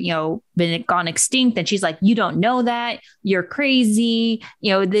would have, gone extinct. And she's like, you don't know that, you're crazy.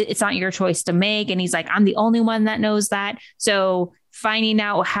 It's not your choice to make. And he's like, I'm the only one that knows that. So finding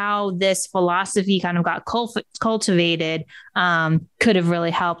out how this philosophy kind of got cultivated could have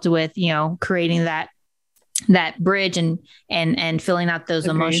really helped with, creating that bridge and filling out those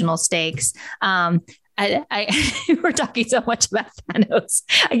emotional stakes. We're talking so much about Thanos.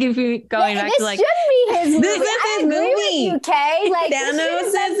 I keep going back to like this should be his movie. This is his movie. With you, Kay. Like Thanos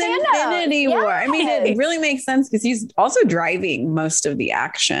is Infinity War. I mean, it really makes sense because he's also driving most of the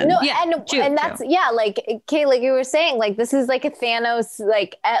action. No, and that's like Kay, like you were saying, like this is like a Thanos,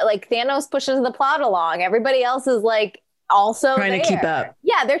 like Thanos pushes the plot along. Everybody else is like also trying to keep up.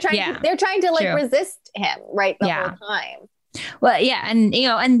 Yeah, they're trying to like resist him the whole time. Well, yeah, and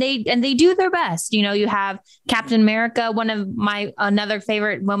they do their best. You have Captain America. One of another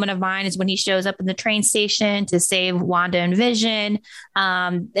favorite moment of mine is when he shows up in the train station to save Wanda and Vision.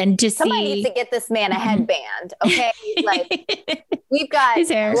 And to somebody needs to get this man a headband. Okay, like we've got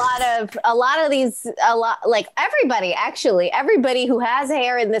a lot of these, like everybody who has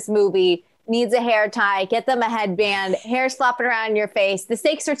hair in this movie needs a hair tie. Get them a headband. Hair flopping around your face. The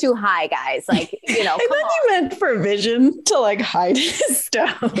stakes are too high, guys. Like, I thought you meant for Vision to like hide his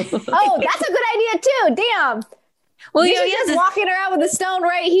stuff. Oh, that's a good idea too. Damn. Well, he's walking around with a stone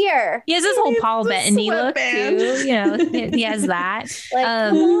right here. He has this whole Paul Bettany look too. He has that. Like,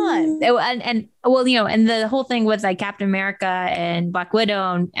 come on. And the whole thing with like Captain America and Black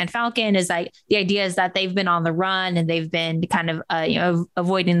Widow and Falcon is like the idea is that they've been on the run and they've been kind of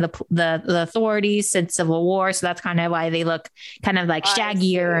avoiding the authorities since Civil War. So that's kind of why they look kind of like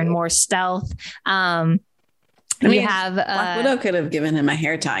shaggier and more stealth. Black Widow could have given him a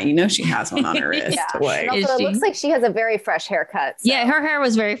hair tie. She has one on her wrist. It looks like she has a very fresh haircut. So. Yeah, her hair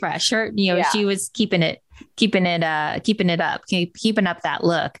was very fresh. She was keeping up that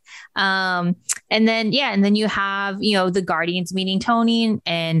look. And then you have, the Guardians meeting Tony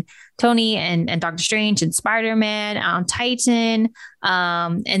and Doctor Strange and Spider-Man on Titan.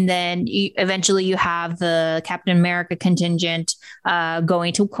 And then eventually you have the Captain America contingent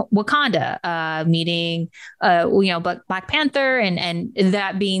going to Wakanda, meeting Black Panther and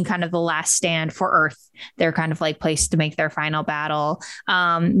that being kind of the last stand for Earth. They're kind of like placed to make their final battle,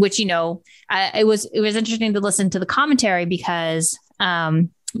 which it was interesting to listen to the commentary because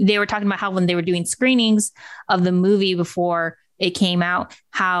they were talking about how when they were doing screenings of the movie before it came out,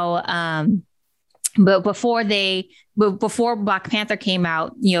 how but before Black Panther came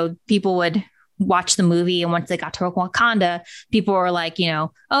out, people would watch the movie, and once they got to Wakanda, people were like,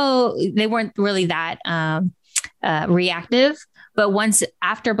 they weren't really that reactive. But once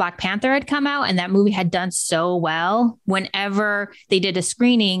after Black Panther had come out and that movie had done so well, whenever they did a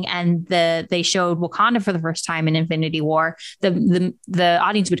screening and they showed Wakanda for the first time in Infinity War, the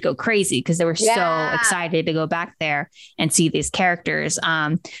audience would go crazy because they were so excited to go back there and see these characters.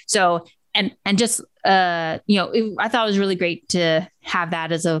 So just I thought it was really great to have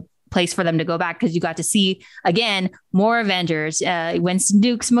that as a place for them to go back, because you got to see again more Avengers, Winston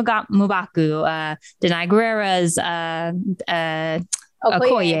Duke's M'Baku, Denai Guerrera's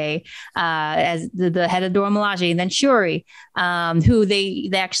Okoye, as the head of Dora Milaje, and then Shuri, who they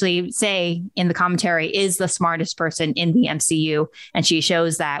actually say in the commentary is the smartest person in the MCU, and she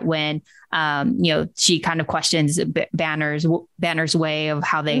shows that when she kind of questions Banner's way of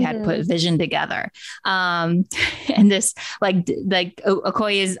how they had put Vision together. And this like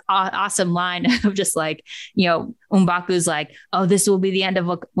Okoye's awesome line of just like, M'Baku's like, oh, this will be the end of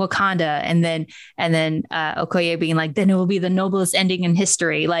Wakanda. And then Okoye being like, then it will be the noblest ending in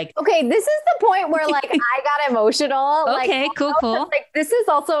history. Like, okay, this is the point where like I got emotional. Okay, cool. Like, this is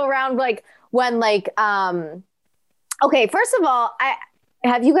also around like when like, okay, first of all,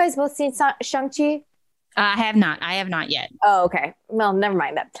 have you guys both seen Shang-Chi? I have not yet. Oh, okay. Well, never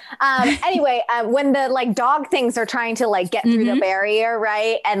mind that. Anyway, when the like dog things are trying to like get through the barrier,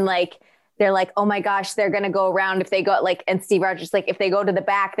 right? And like, they're like, oh my gosh, they're going to go around if they go like, and Steve Rogers, like if they go to the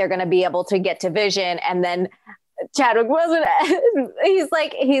back, they're going to be able to get to Vision. And then Chadwick wasn't, he's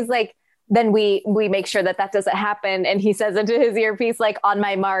like, then we make sure that doesn't happen. And he says into his earpiece, like, on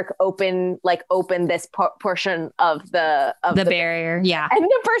my mark, open this portion of the barrier. Yeah. And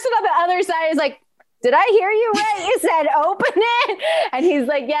the person on the other side is like, did I hear you right? You said open it. And he's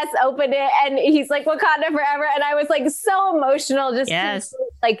like, yes, open it. And he's like, Wakanda forever. And I was like, so emotional. Just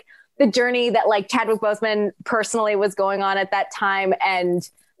like the journey that like Chadwick Boseman personally was going on at that time. And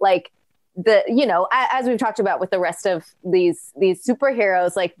like, as we've talked about with the rest of these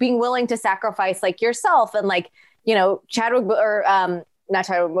superheroes, like being willing to sacrifice like yourself and like, Chadwick or not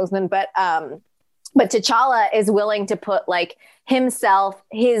Chadwick Boseman, but T'Challa is willing to put like himself,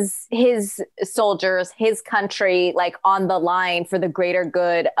 his soldiers, his country, like on the line for the greater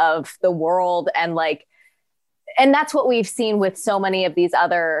good of the world. And like, and that's what we've seen with so many of these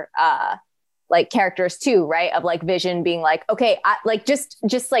other, like characters too, right? Of like Vision being like, okay,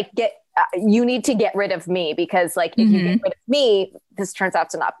 just like you need to get rid of me, because like if you get rid of me, this turns out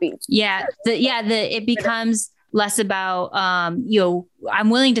to not be. It becomes less about I'm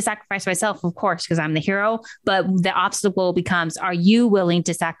willing to sacrifice myself, of course, because I'm the hero, but the obstacle becomes, are you willing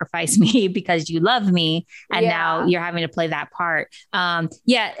to sacrifice me because you love me? And now you're having to play that part.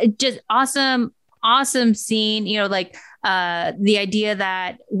 Just awesome scene, the idea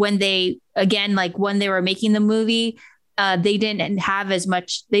that when they were making the movie, they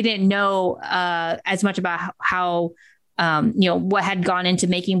didn't know as much about how, what had gone into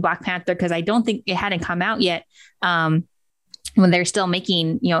making Black Panther, because I don't think it hadn't come out yet when they're still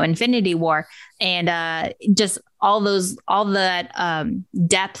making, Infinity War, and just all that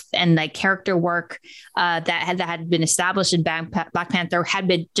depth and like character work that had been established in Black Panther had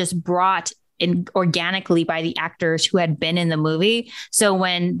been just brought in organically by the actors who had been in the movie. So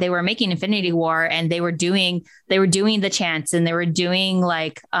when they were making Infinity War and they were doing the chants and they were doing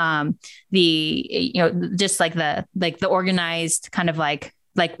like just like the organized kind of like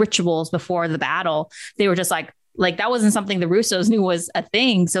rituals before the battle, they were just like that wasn't something the Russos knew was a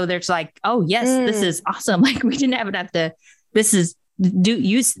thing. So they're just like, oh yes, this is awesome. Like we didn't have to,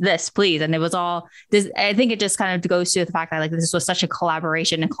 use this, please. And it was all this. I think it just kind of goes to the fact that like this was such a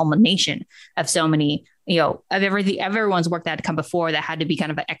collaboration and culmination of so many, of everything, everyone's work that had come before that had to be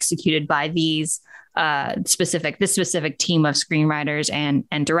kind of executed by these specific team of screenwriters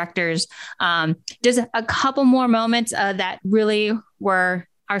and directors. Just a couple more moments that really were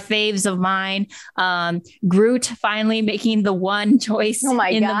our faves of mine. Groot finally making the one choice the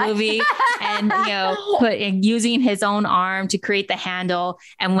movie and using his own arm to create the handle.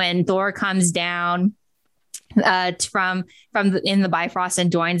 And when Thor comes down from in the Bifrost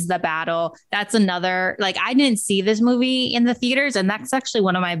and joins the battle, that's another, like, I didn't see this movie in the theaters, and that's actually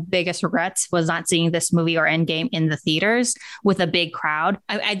one of my biggest regrets, was not seeing this movie or Endgame in the theaters with a big crowd.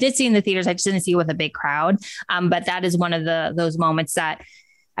 I did see it in the theaters, I just didn't see it with a big crowd. But that is one of those moments that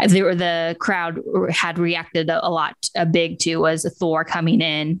the crowd had reacted a big to, was Thor coming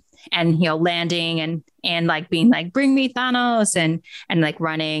in and landing and like being like, bring me Thanos, and like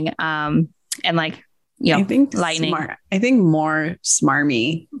running and like I think lightning. I think more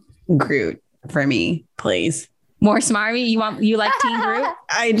smarmy Groot for me, please. More smarmy? You like Teen Groot?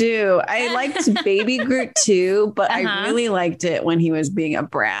 I do. I liked Baby Groot too, but I really liked it when he was being a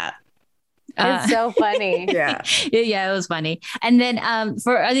brat. It's so funny. Yeah. Yeah, it was funny. And then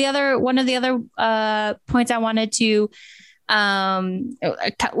for one of the other points I wanted to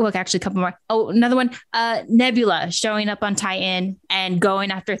look, actually a couple more. Oh, another one. Nebula showing up on Titan and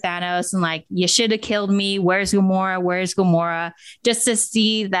going after Thanos and like, you should have killed me. Where's Gamora? Where's Gamora? Just to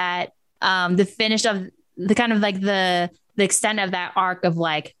see that the finish of the kind of like the extent of that arc of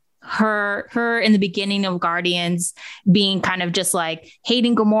like her in the beginning of Guardians being kind of just like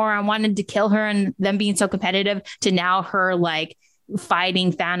hating Gamora and wanted to kill her and them being so competitive to now her like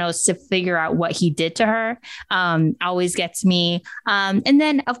fighting Thanos to figure out what he did to her always gets me. And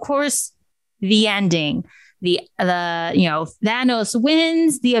then of course the ending, the Thanos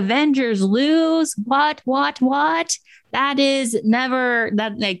wins, the Avengers lose. What? That is never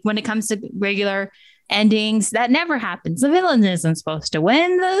that, like when it comes to regular endings, that never happens. The villain isn't supposed to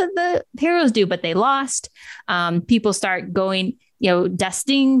win. The heroes do, but they lost. People start going,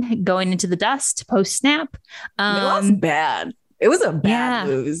 going into the dust post snap. They lost bad. It was a bad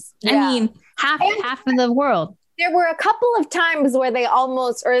lose. I mean, half of the world. There were a couple of times where they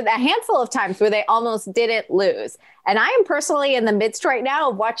almost, or a handful of times where they almost didn't lose. And I am personally in the midst right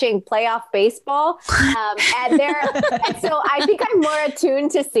now of watching playoff baseball. And so I think I'm more attuned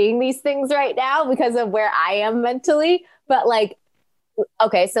to seeing these things right now because of where I am mentally. But like,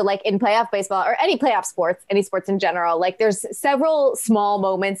 okay, so like in playoff baseball or any playoff sports, any sports in general, like there's several small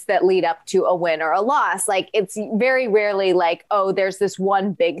moments that lead up to a win or a loss. Like it's very rarely like, oh, there's this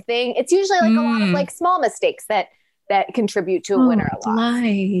one big thing. It's usually like a lot of like small mistakes that contribute to a win or a loss.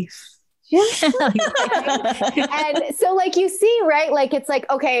 Life. And so like you see, right? Like it's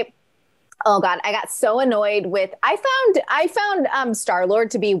like, okay, oh God, I got so annoyed with, I found Star-Lord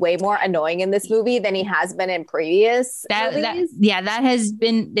to be way more annoying in this movie than he has been in previous movies. That is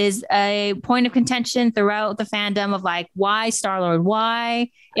a point of contention throughout the fandom of like, why Star-Lord? Why?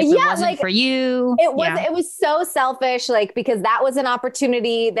 If it wasn't like, for you. It was so selfish, like, because that was an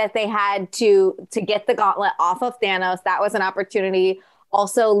opportunity that they had to get the gauntlet off of Thanos. That was an opportunity.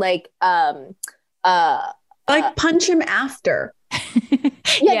 Also, like punch him after.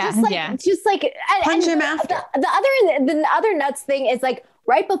 Just like punch him after. The other nuts thing is like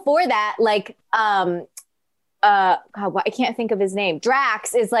right before that, like God, I can't think of his name.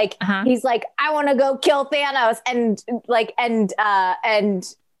 Drax is like he's like, I want to go kill Thanos, and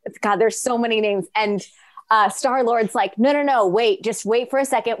God, there's so many names, and Star-Lord's like, no, wait, just wait for a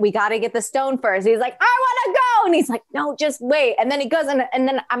second. We got to get the stone first. He's like, I want to go. And he's like, no, just wait. And then he goes and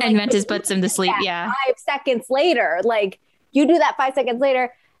then I'm like, Ventus puts him to sleep. Yeah. 5 seconds later, like you do that 5 seconds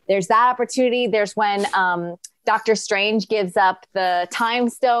later, there's that opportunity. There's when Doctor Strange gives up the time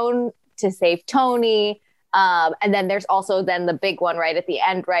stone to save Tony. And then there's also then the big one right at the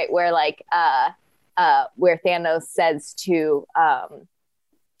end, right? Where like, where Thanos says to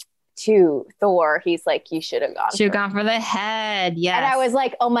Thor, he's like, you should have gone for the head. Yes. And I was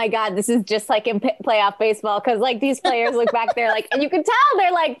like, oh my God, this is just like in playoff baseball. Cause like these players look back there like, and you can tell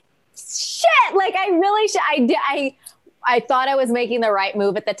they're like, shit, like I really should. I thought I was making the right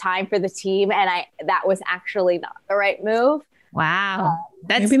move at the time for the team. And that was actually not the right move. Wow.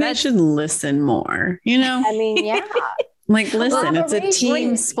 Maybe I should listen more, I mean, yeah. Like, listen, it's a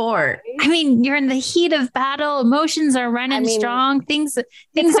team sport. I mean, you're in the heat of battle. Emotions are running strong. Things are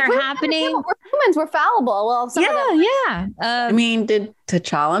happening. We're humans. We're fallible. Well, yeah. I mean, did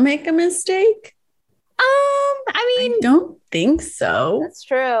T'Challa make a mistake? I don't think so. That's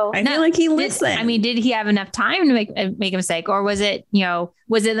true. I feel like he listened. Did he have enough time to make a mistake, or was it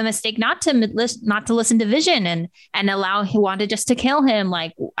the mistake not to listen to Vision and allow he wanted just to kill him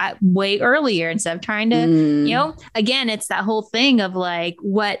like way earlier instead of trying to again, it's that whole thing of like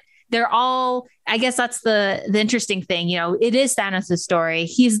what they're all. I guess that's the interesting thing. It is Thanos' story.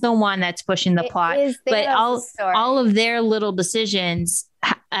 He's the one that's pushing the plot, but all of their little decisions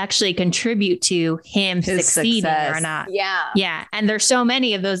actually contribute to him succeeding or not. Yeah. And there's so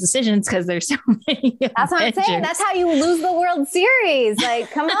many of those decisions because there's so many. That's what I'm saying. That's how you lose the World Series. Like,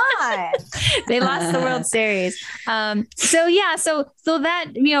 come on. They lost the World Series. So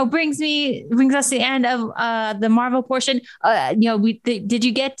that, brings us to the end of the Marvel portion. Did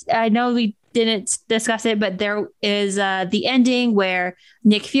you get, I know we didn't discuss it, but there is the ending where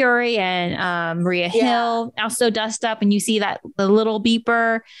Nick Fury and Maria Hill also dust up, and you see that the little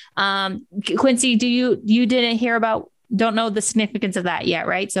beeper. Quincy, you don't know the significance of that yet,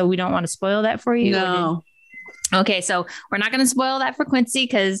 right? So we don't want to spoil that for you. No. Okay, so we're not going to spoil that for Quincy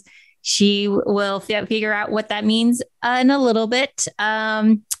because she will figure out what that means in a little bit.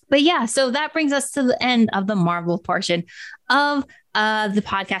 But yeah, so that brings us to the end of the Marvel portion of the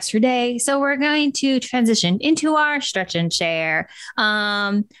podcast for today. So we're going to transition into our stretch and share.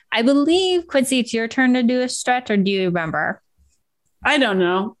 I believe, Quincy, it's your turn to do a stretch, or do you remember? I don't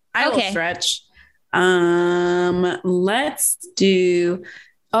know. I will stretch. Let's do.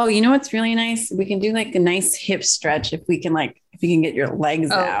 Oh, you know what's really nice? We can do like a nice hip stretch if we can get your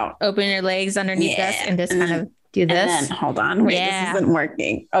legs out. Open your legs underneath us and just kind of do this. And then, hold on. Wait, this isn't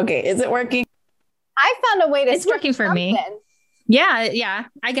working. Okay, is it working? I found a way to. It's working for me. Yeah.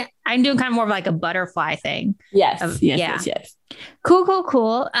 I'm doing kind of more of like a butterfly thing. Yes. Yes. Cool.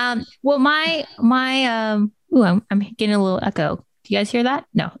 Well, I'm getting a little echo. Do you guys hear that?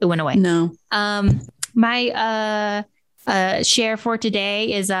 No, it went away. No. My share for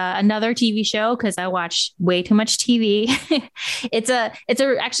today is another TV show because I watch way too much TV. it's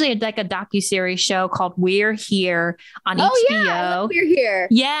actually like a docuseries show called We're Here on HBO. Yeah, We're Here.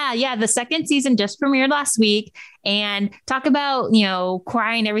 Yeah. The second season just premiered last week, and talk about,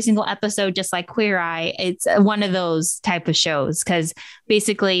 crying every single episode, just like Queer Eye. It's one of those type of shows because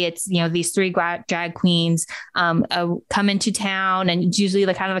basically it's, these three drag queens come into town, and it's usually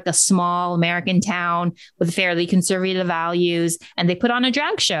like kind of like a small American town with fairly conservative values. And they put on a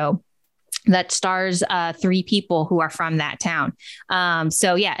drag show that stars three people who are from that town.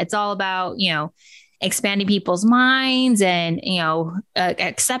 So yeah, it's all about, expanding people's minds and,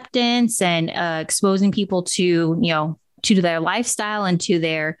 acceptance and exposing people to, to their lifestyle and to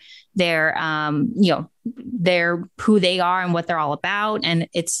their who they are and what they're all about. And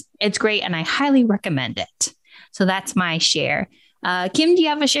it's great. And I highly recommend it. So that's my share. Kim, do you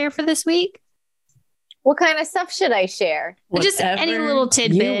have a share for this week? What kind of stuff should I share? Just any little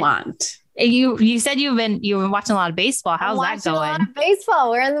tidbit you want. You said you've been watching a lot of baseball. How's that going? A lot of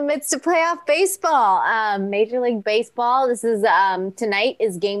baseball. We're in the midst of playoff baseball. Major League Baseball. This is tonight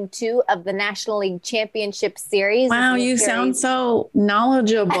is Game 2 of the National League Championship Series. Wow, you sound so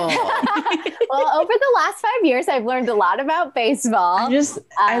knowledgeable. Well, over the last 5 years, I've learned a lot about baseball.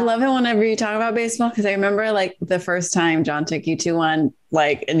 I love it whenever you talk about baseball because I remember like the first time John took you to one.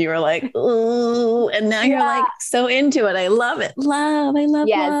 And you were like, ooh, and now you're like so into it. I love it. I love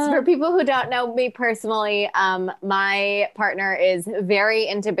Yes. love. For people who don't know me personally, my partner is very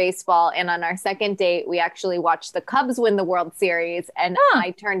into baseball. And on our second date, we actually watched the Cubs win the World Series. And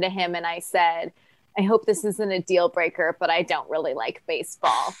I turned to him and I said, I hope this isn't a deal breaker, but I don't really like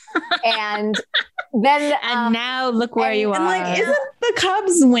baseball. And then now look where you are. And like, isn't the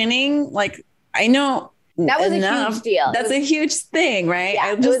Cubs winning? Like, I know. That was a huge deal. That's a huge thing, right? Yeah,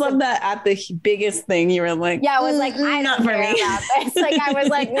 I just love that at the biggest thing you were like, yeah, I was like, I don't care about this. Like, I was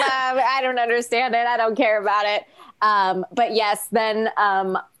like, nah, I don't understand it. I don't care about it. But yes, then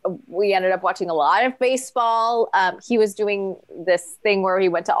we ended up watching a lot of baseball. He was doing this thing where he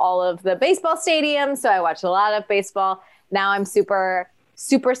went to all of the baseball stadiums. So I watched a lot of baseball. Now I'm super,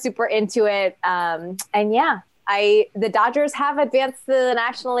 super, super into it. And yeah. The Dodgers have advanced to the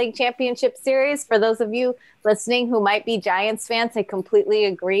National League Championship Series. For those of you listening who might be Giants fans, I completely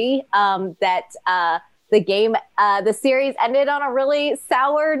agree that the series ended on a really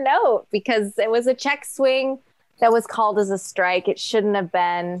sour note because it was a check swing that was called as a strike. It shouldn't have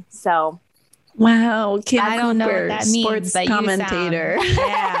been. So, wow, Kim I don't know what Cooper, that means. sports But commentator.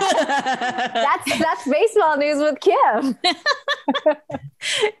 that's baseball news with Kim.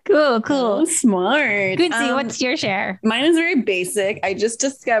 Cool. Oh, smart. Quincy, what's your share? Mine is very basic. I just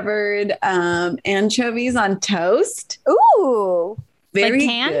discovered anchovies on toast. Ooh, Like good.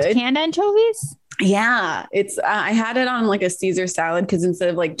 canned anchovies? Yeah, it's I had it on like a Caesar salad because instead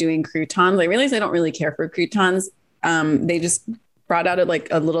of like doing croutons, I realized I don't really care for croutons. They just brought out a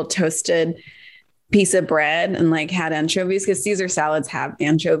little toasted piece of bread and like had anchovies because Caesar salads have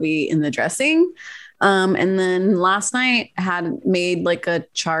anchovy in the dressing. And then last night I had made like a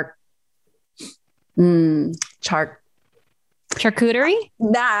charcuterie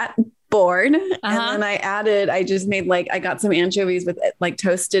that board. And then I just made I got some anchovies with it, like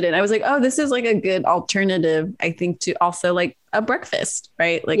toasted. And I was like, oh, this is like a good alternative, I think, to also like a breakfast,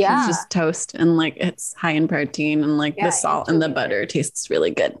 right? Like it's just toast and like it's high in protein and like the salt and the butter tastes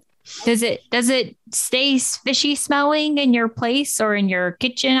really good. Does it stay fishy smelling in your place or in your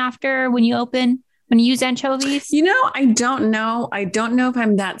kitchen after when you use anchovies? I don't know. I don't know if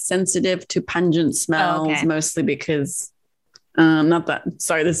I'm that sensitive to pungent smells, mostly because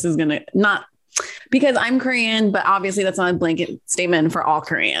this is not because I'm Korean, but obviously that's not a blanket statement for all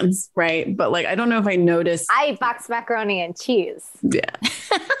Koreans, right? But like, I don't know if I notice. I eat boxed macaroni and cheese. Yeah.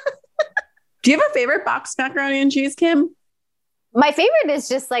 Do you have a favorite boxed macaroni and cheese, Kim? My favorite is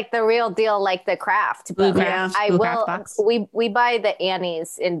just like the real deal, like the craft. Blue But Craft, I Blue will. Craft box. We buy the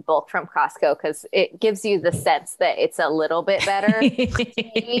Annie's in bulk from Costco because it gives you the sense that it's a little bit better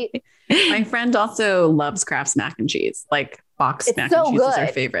to eat. My friend also loves Kraft's mac and cheese. Like boxed It's mac so and cheese is her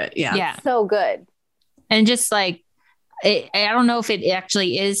good. favorite. Yeah. Yeah. So good. And just like, I don't know if it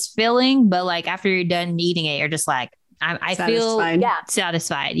actually is filling, but like after you're done eating it, you're just like, I feel Satisfied. Yeah.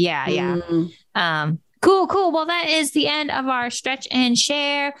 satisfied. Yeah. Yeah. Mm. Cool. Well, that is the end of our stretch and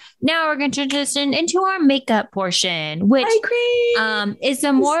share. Now we're going to transition into our makeup portion, which Eye cream. is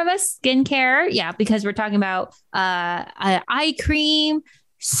a more of a skincare. Yeah, because we're talking about eye cream,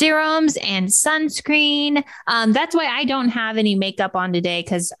 serums, and sunscreen. That's why I don't have any makeup on today,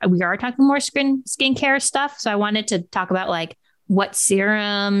 because we are talking more skincare stuff. So I wanted to talk about like what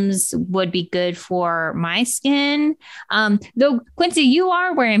serums would be good for my skin. Though Quincy, you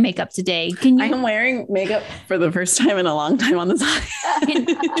are wearing makeup today. Can you I'm wearing makeup for the first time in a long time on this eye.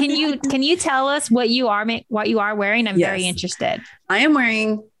 can you tell us what you are wearing? I'm very Yes. interested. I am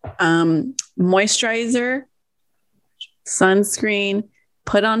wearing moisturizer, sunscreen,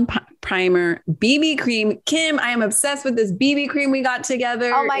 put on primer, BB cream. Kim, I am obsessed with this BB cream we got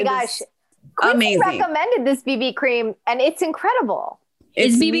together. Oh my It gosh. is Quincy amazing. recommended this BB cream and it's incredible.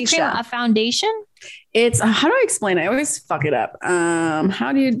 Is It's BB cream Misha. a foundation? It's how do I explain it? I always fuck it up.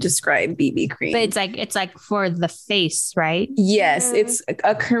 How do you describe BB cream? But it's like for the face, right? Yes, Mhm. it's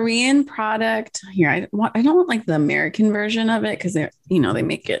a Korean product. Here, I don't want like the American version of it because they're, they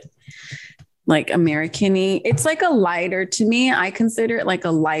make it like American-y. It's like a lighter, to me, I consider it like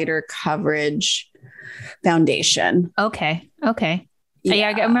a lighter coverage foundation. Okay.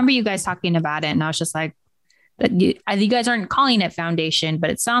 Yeah, I remember you guys talking about it, and I was just like, you guys aren't calling it foundation, but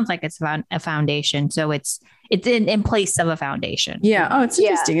it sounds like it's a foundation. So it's in place of a foundation. Yeah. Oh, it's Yeah.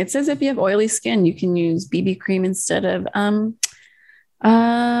 interesting. It says if you have oily skin, you can use BB cream instead of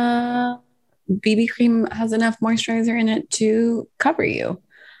BB cream has enough moisturizer in it to cover you.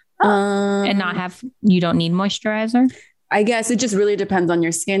 And you don't need moisturizer. I guess it just really depends on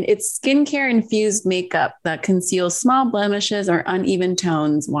your skin. It's skincare infused makeup that conceals small blemishes or uneven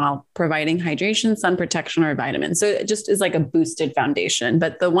tones while providing hydration, sun protection, or vitamins. So it just is like a boosted foundation.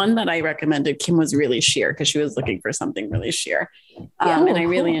 But the one that I recommended, Kim, was really sheer because she was looking for something really sheer. And I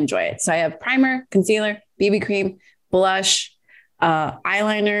really enjoy it. So I have primer, concealer, BB cream, blush,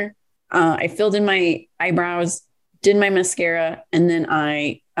 eyeliner. I filled in my eyebrows, did my mascara, and then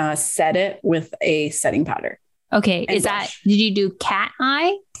I set it with a setting powder. Okay. And Did you do cat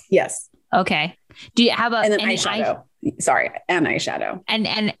eye? Yes. Okay. Do you have And then any eyeshadow. And eyeshadow.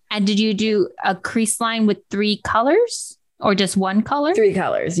 And did you do a crease line with 3 colors or just one color? 3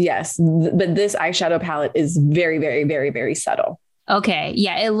 colors. Yes. But this eyeshadow palette is very, very, very, very subtle. Okay.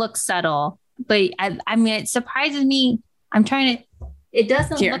 Yeah. It looks subtle, but I mean, it surprises me. I'm trying to, it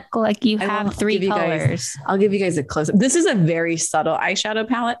doesn't Here. look like you I have will 3 give you guys- colors. I'll give you guys a close up. This is a very subtle eyeshadow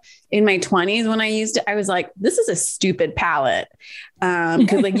palette. In my 20s, when I used it, I was like, this is a stupid palette.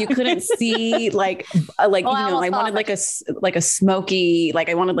 Cause like you couldn't see like, I wanted like a smoky, like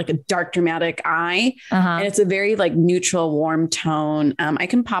I wanted like a dark dramatic eye. Uh-huh. And it's a very like neutral, warm tone. I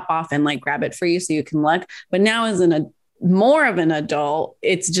can pop off and like grab it for you so you can look. But now as more of an adult,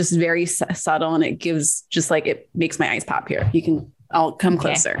 it's just very subtle and it gives just like, it makes my eyes pop here. I'll come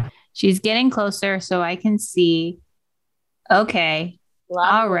Okay. closer. She's getting closer so I can see. Okay.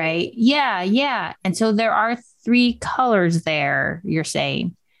 All right. Yeah. And so there are 3 colors there, you're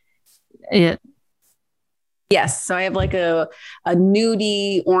saying. Yes. So I have like a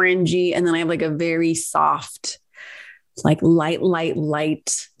nudie, orangey, and then I have like a very soft, like light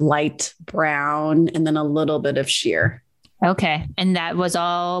brown, and then a little bit of sheer. Okay. And that was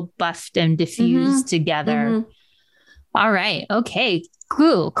all buffed and diffused together. Mhm. All right. Okay.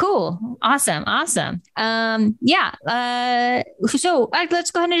 Cool. Awesome. Yeah. So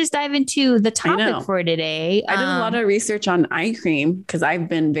let's go ahead and just dive into the topic for today. I did a lot of research on eye cream because I've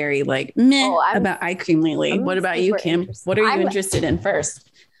been very like meh about eye cream lately. I'm What about you, super Kim? interested. What are you I'm- interested in first?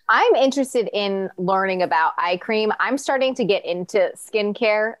 I'm interested in learning about eye cream. I'm starting to get into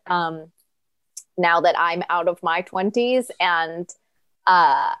skincare now that I'm out of my 20s. And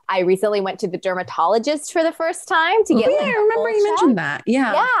I recently went to the dermatologist for the first time to get I remember you mentioned that.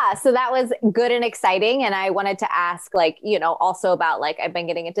 Yeah. Yeah. So that was good and exciting. And I wanted to ask, like, also about like, I've been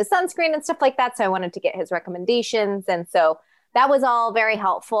getting into sunscreen and stuff like that. So I wanted to get his recommendations. And so that was all very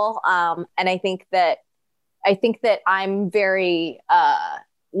helpful. And I think that I'm very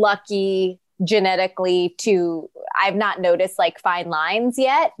lucky genetically I've not noticed like fine lines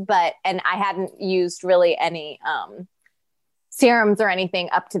yet, and I hadn't used really any serums or anything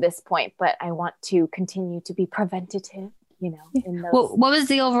up to this point, but I want to continue to be preventative. in those. What was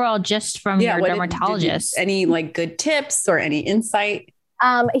the overall gist from your what dermatologist? Any like good tips or any insight?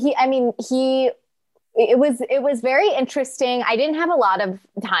 It was very interesting. I didn't have a lot of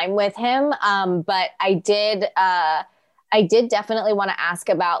time with him, but I did definitely want to ask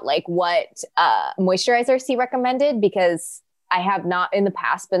about like what moisturizers he recommended, because I have not in the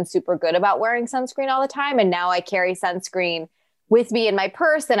past been super good about wearing sunscreen all the time. And now I carry sunscreen with me in my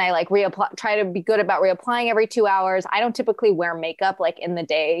purse, and I like try to be good about reapplying every 2 hours. I don't typically wear makeup like in the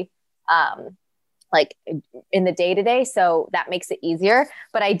day, like in the day to day. So that makes it easier.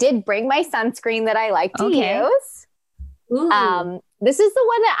 But I did bring my sunscreen that I like to use. This is the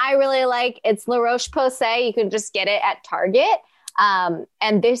one that I really like. It's La Roche-Posay. You can just get it at Target.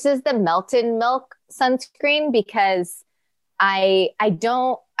 And this is the Melted Milk sunscreen, because I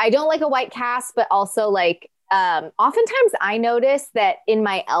don't like a white cast, but also like oftentimes I notice that in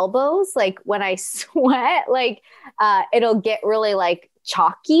my elbows, like when I sweat, like it'll get really like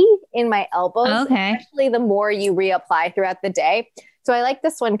chalky in my elbows, especially the more you reapply throughout the day. So I like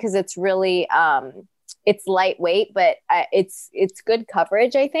this one because it's really it's lightweight, but it's good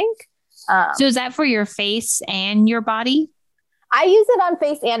coverage, I think. So is that for your face and your body? I use it on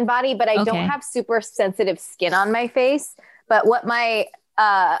face and body, but I don't have super sensitive skin on my face. But what my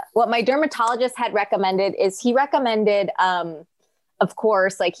dermatologist had recommended is he recommended, of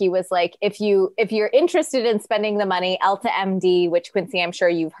course, like he was like, if you're interested in spending the money, Elta MD, which Quincy, I'm sure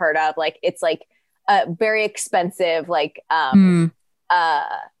you've heard of, like it's like a very expensive, like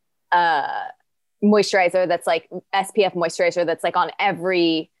moisturizer that's like SPF moisturizer that's like on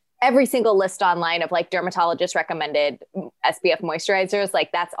every single list online of like dermatologist recommended SPF moisturizers.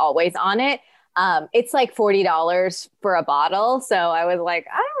 Like that's always on it. It's like $40 for a bottle. So I was like,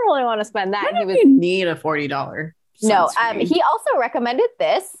 I don't really want to spend that. Why do you need a $40? No, he also recommended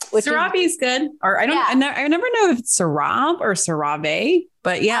this, which CeraVe's good. Or I never know if it's CeraVe or CeraVe,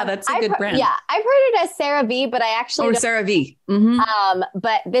 but yeah, that's a good brand. Yeah, I've heard it as CeraVe, but I actually CeraVe. Mm-hmm.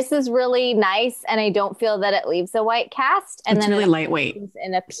 But this is really nice, and I don't feel that it leaves a white cast. And it's then really lightweight.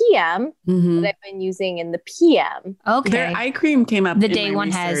 In a PM that I've been using in the PM. Okay, their eye cream came up. The day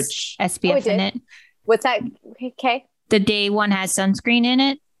one has SPF in it. What's that? Okay. The day one has sunscreen in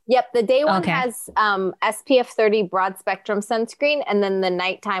it. Yep, the day one has SPF 30 broad spectrum sunscreen, and then the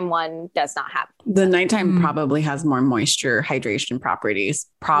nighttime one does not have. The nighttime probably has more moisture hydration properties.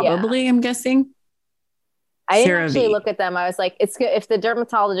 Probably, I'm guessing. I didn't actually look at them. I was like, it's good. If the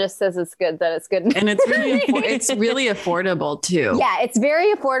dermatologist says it's good, then it's good. And it's really it's really affordable too. Yeah, it's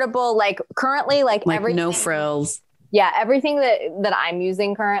very affordable. Like currently, like everything, no frills. Yeah, everything that I'm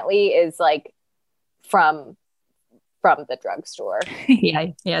using currently is like from the drugstore.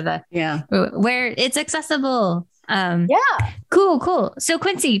 Where it's accessible. Cool. So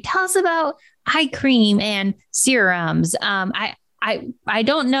Quincy, tell us about eye cream and serums. I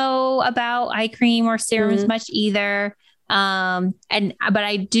don't know about eye cream or serums much either. But I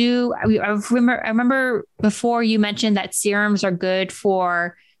remember before you mentioned that serums are good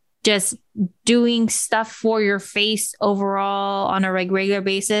for just doing stuff for your face overall on a regular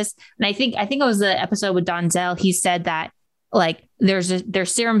basis. And I think it was the episode with Donzel. He said that like there's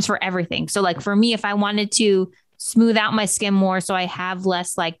serums for everything. So like for me, if I wanted to smooth out my skin more so I have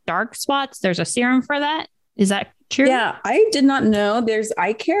less like dark spots, there's a serum for that. Is that true? Yeah, I did not know there's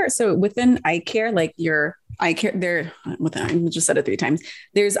eye care. So within eye care, like your eye care, I just said it 3 times.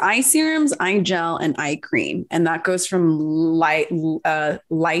 There's eye serums, eye gel, and eye cream. And that goes from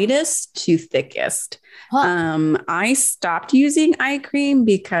lightest to thickest. I stopped using eye cream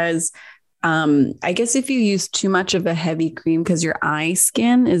because I guess if you use too much of a heavy cream, because your eye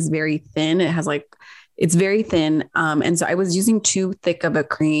skin is very thin, it's very thin. And so I was using too thick of a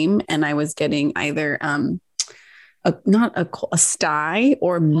cream, and I was getting either not a sty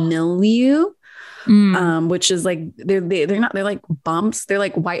or mildew, which is like they're like bumps. They're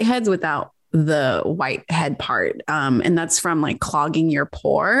like whiteheads without the whitehead part. And that's from like clogging your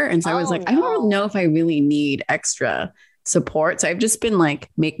pore. And so I was like, I don't know if I really need extra support. So I've just been like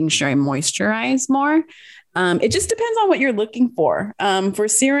making sure I moisturize more. It just depends on what you're looking for. For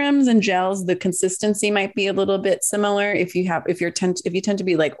serums and gels, the consistency might be a little bit similar. If you tend to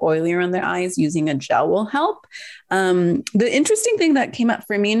be like oily around the eyes, using a gel will help. The interesting thing that came up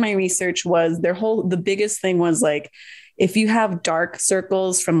for me in my research was the biggest thing was like, if you have dark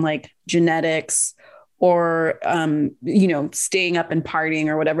circles from like genetics, or, staying up and partying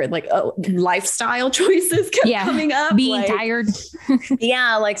or whatever, like lifestyle choices kept coming up. Being tired.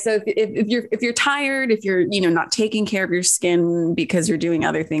 Yeah. Like, so if you're tired, if you're, not taking care of your skin because you're doing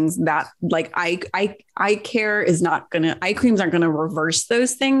other things, that like eye care is not eye creams aren't going to reverse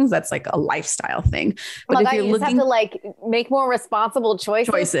those things. That's like a lifestyle thing. But if you're you just have to like make more responsible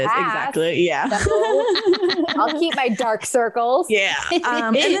choices. Exactly. Yeah. I'll keep my dark circles. Yeah.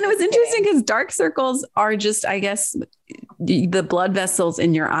 And then it was interesting because dark circles are just, I guess, the blood vessels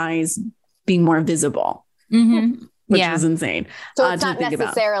in your eyes being more visible, which is insane. So it's not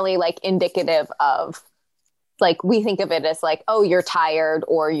necessarily like indicative of, like, we think of it as like, oh, you're tired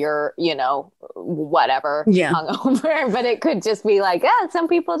or you're, whatever, hungover, but it could just be like, some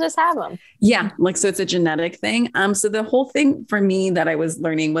people just have them. Yeah. Like, so it's a genetic thing. So the whole thing for me that I was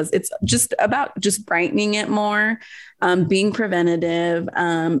learning was it's just about just brightening it more, being preventative,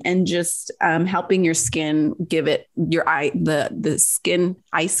 and just helping your skin, give it your eye, the skin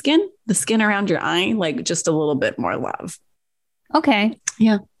around your eye, like just a little bit more love. Okay.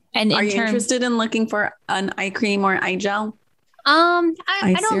 Yeah. And are you interested in looking for an eye cream or eye gel?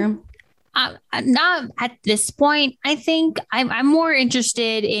 I don't. Serum? Not at this point. I think I'm more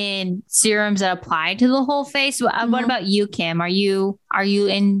interested in serums that apply to the whole face. What about you, Kim? Are you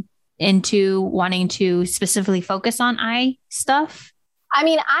into wanting to specifically focus on eye stuff? I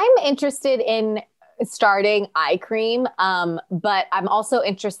mean, I'm interested in starting eye cream, but I'm also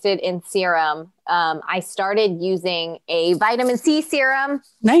interested in serum. I started using a vitamin C serum.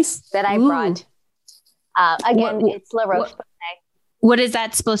 Nice. That I brought. Again, it's La Roche-Posay. What is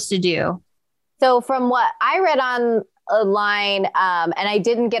that supposed to do? So from what I read online, and I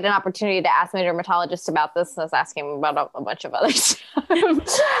didn't get an opportunity to ask my dermatologist about this. I was asking him about a bunch of other stuff.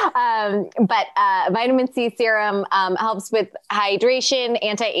 But vitamin C serum helps with hydration,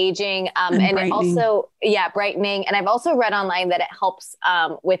 anti-aging, and it also, brightening. And I've also read online that it helps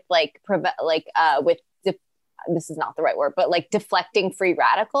with this is not the right word, but like deflecting free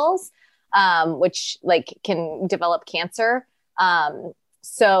radicals, which like can develop cancer.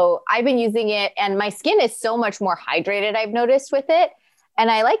 So I've been using it and my skin is so much more hydrated, I've noticed with it.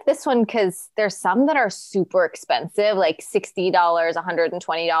 And I like this one because there's some that are super expensive, like $60,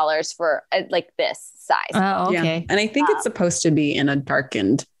 $120 for like this size. Oh, okay. Yeah. And I think it's supposed to be in a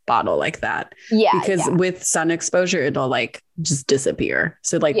darkened bottle like that. Yeah. Because with sun exposure, it'll like just disappear.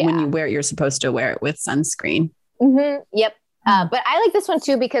 So like when you wear it, you're supposed to wear it with sunscreen. Mm-hmm. Yep. But I like this one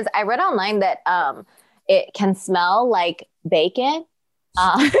too, because I read online that it can smell like bacon.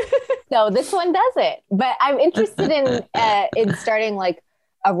 So this one does it, but I'm interested in starting like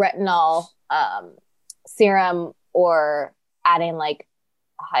a retinol serum or adding like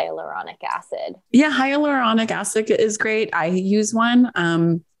hyaluronic acid. Yeah, hyaluronic acid is great. I use one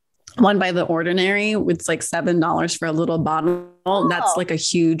by The Ordinary. It's like $7 for a little bottle. That's like a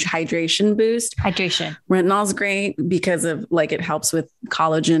huge hydration boost. Retinol's great because of like it helps with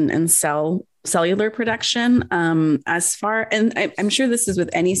collagen and cellular production. And I'm sure this is with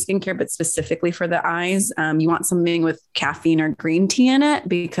any skincare, but specifically for the eyes, you want something with caffeine or green tea in it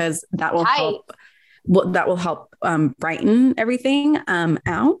because that will help. That will help brighten everything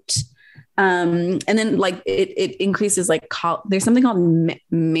out. And then like it increases like there's something called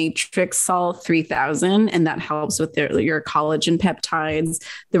Matrix Sol 3000, and that helps with your collagen peptides.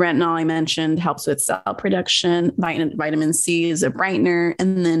 The retinol I mentioned helps with cell production. Vitamin C is a brightener,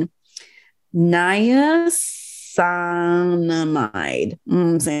 and then niacinamide.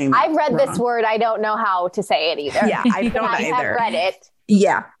 I've read this word. I don't know how to say it either. Yeah, I don't either. I have read it.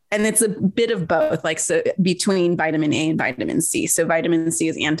 Yeah. And it's a bit of both, like, so between vitamin A and vitamin C. So vitamin C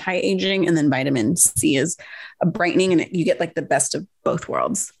is anti-aging, and then vitamin C is a brightening, and you get like the best of both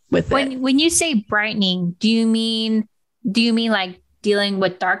worlds with it. When you say brightening, do you mean like dealing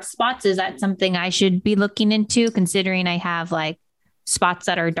with dark spots? Is that something I should be looking into, considering I have like spots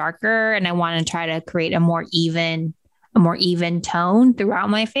that are darker and I want to try to create a more even tone throughout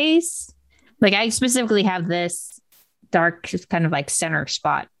my face? Like I specifically have this dark kind of like center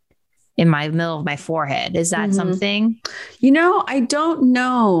spot in my middle of my forehead. Is that something? I don't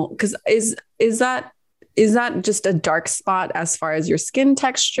know. Because is that just a dark spot as far as your skin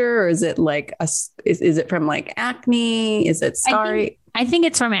texture, or is it like is it from like acne? Is it scarring? I think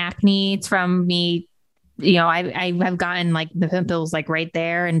it's from acne. It's from me. I have gotten like the pimples like right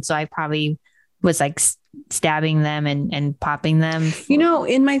there, and so I probably was like stabbing them and popping them.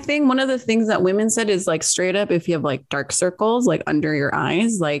 In my thing, one of the things that women said is like straight up, if you have like dark circles like under your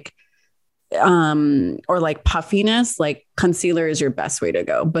eyes, like or like puffiness, like concealer is your best way to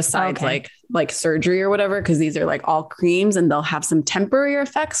go besides like surgery or whatever, because these are like all creams and they'll have some temporary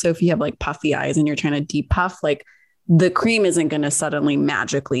effects. So if you have like puffy eyes and you're trying to depuff, like the cream isn't going to suddenly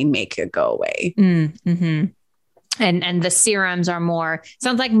magically make it go away. Mm-hmm. And the serums are more,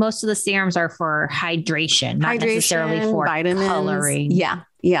 sounds like most of the serums are for hydration, not necessarily for vitamins, coloring. Yeah.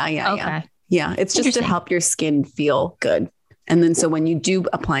 Okay. Yeah. It's just to help your skin feel good. And then so when you do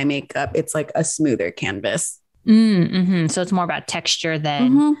apply makeup, it's like a smoother canvas. Mm-hmm. So it's more about texture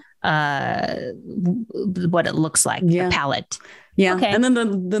than what it looks like, the palette. Yeah. Okay. And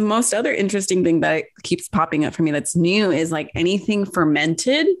then the most other interesting thing that keeps popping up for me that's new is like anything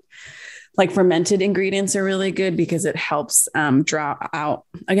fermented. Like fermented ingredients are really good because it helps draw out.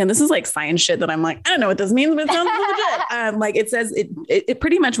 Again, this is like science shit that I'm like, I don't know what this means, but it sounds legit. Like it says it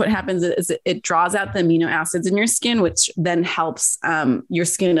pretty much what happens is it draws out the amino acids in your skin, which then helps your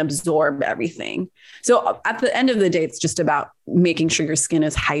skin absorb everything. So at the end of the day, it's just about making sure your skin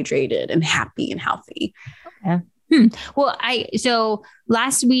is hydrated and happy and healthy. Okay. Well, so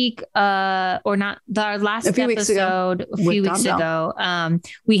last week, or not the last a few episode, a few weeks ago,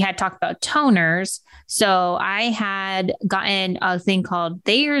 we had talked about toners. So I had gotten a thing called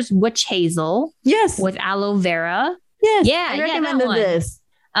Thayer's Witch Hazel. Yes. With aloe vera. Yes. Yeah. I recommended this.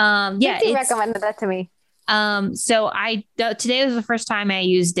 You recommended that to me. So today was the first time I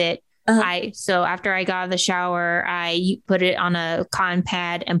used it. So after I got out of the shower, I put it on a cotton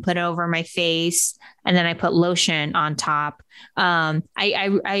pad and put it over my face. And then I put lotion on top. I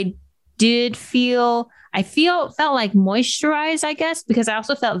felt like moisturized, I guess, because I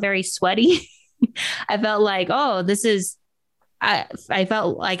also felt very sweaty. I felt like, I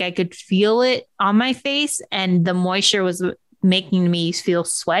felt like I could feel it on my face and the moisture was making me feel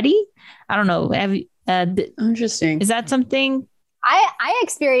sweaty. I don't know. Interesting. Is that something? I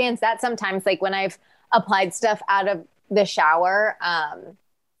experience that sometimes, like when I've applied stuff out of the shower,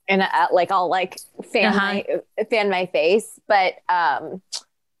 and I'll like fan my face. But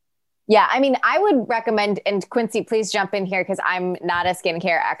yeah, I mean, I would recommend, and Quincy, please jump in here because I'm not a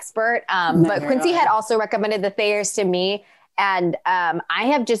skincare expert. But Quincy had also recommended the Thayer's to me, and I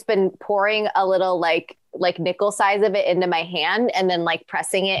have just been pouring a little like nickel size of it into my hand and then like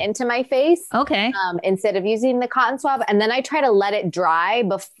pressing it into my face. Okay. Instead of using the cotton swab. And then I try to let it dry,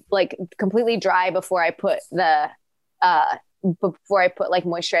 completely dry before I put like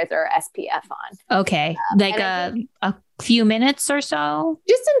moisturizer or SPF on. Okay. Like a few minutes or so?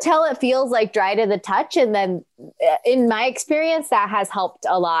 Just until it feels like dry to the touch. And then in my experience, that has helped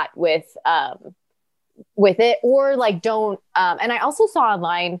a lot with it, or like don't. And I also saw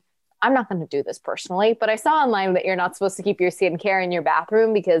online, I'm not going to do this personally, but I saw online that you're not supposed to keep your skincare in your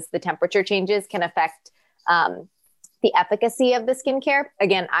bathroom because the temperature changes can affect the efficacy of the skincare.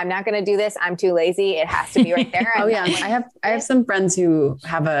 Again, I'm not going to do this. I'm too lazy. It has to be right there. I have some friends who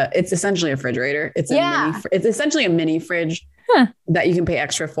have it's essentially a refrigerator. It's it's essentially a mini fridge that you can pay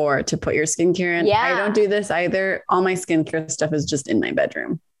extra for to put your skincare in. Yeah. I don't do this either. All my skincare stuff is just in my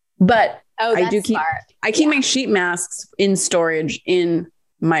bedroom, but I keep my sheet masks in storage in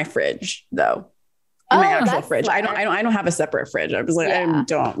my fridge though. In my actual fridge. Smart. I don't have a separate fridge. I was like, I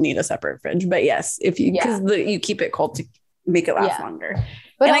don't need a separate fridge, but yes, if you, because you keep it cold to make it last longer.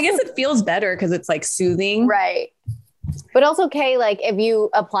 But and also, I guess it feels better because it's like soothing. Right. But also, okay, like if you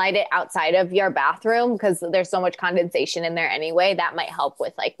applied it outside of your bathroom, because there's so much condensation in there anyway, that might help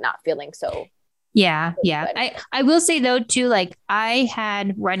with like not feeling so. Yeah. I will say though, too, like I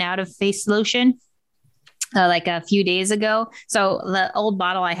had run out of face lotion like a few days ago. So the old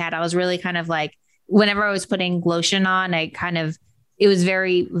bottle I had, I was really kind of like, whenever I was putting lotion on, it was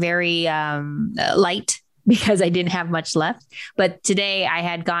very, very light because I didn't have much left. But today I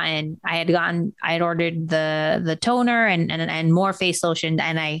had ordered the toner and more face lotion,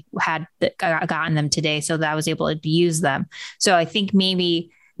 and I had gotten them today so that I was able to use them. So I think maybe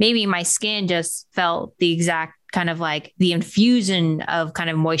my skin just felt the exact kind of like the infusion of kind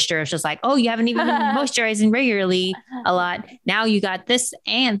of moisture. It's just like, oh, you haven't even been moisturizing regularly a lot. Now you got this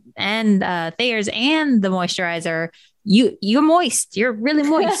and Thayer's and the moisturizer. You're moist. You're really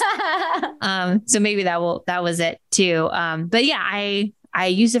moist. So maybe that was it too. But yeah, I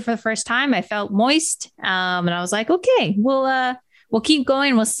used it for the first time. I felt moist. And I was like, okay, we'll keep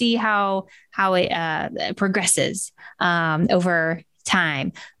going. We'll see how it progresses over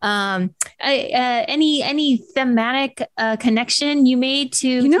time. Any thematic connection you made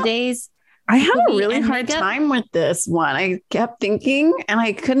to today's? I had a really hard time with this one. I kept thinking and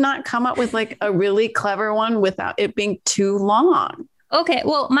I could not come up with like a really clever one without it being too long. Okay,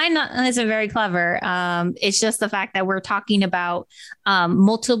 well, mine isn't very clever. It's just the fact that we're talking about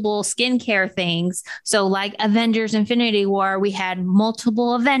multiple skincare things. So, like Avengers Infinity War, we had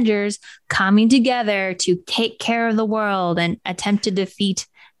multiple Avengers coming together to take care of the world and attempt to defeat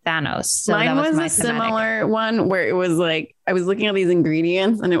Thanos. So Mine was my a thematic. similar one where it was like, I was looking at these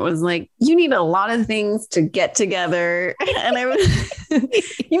ingredients and it was like, you need a lot of things to get together. And I was,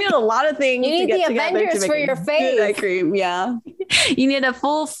 you need a lot of things. You need to get the together to Avengers make for a your good face. eye cream. Yeah. You need a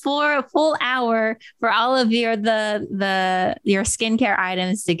full hour for all of your your skincare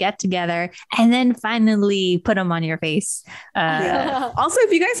items to get together, and then finally put them on your face. Yeah. Also,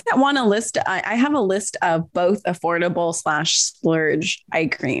 if you guys want a list, I have a list of both affordable / splurge eye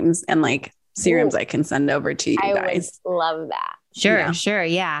creams and like serums I can send over to you I guys. would love that. Sure,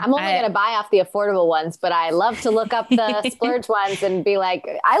 yeah. I'm only going to buy off the affordable ones, but I love to look up the splurge ones and be like,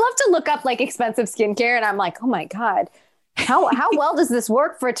 I love to look up like expensive skincare. And I'm like, oh my God, how well does this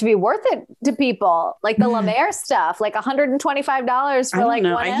work for it to be worth it to people? Like the La Mer stuff, like $125 for like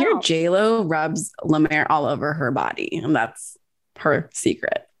 1 I hear ounce. J-Lo rubs La Mer all over her body, and that's her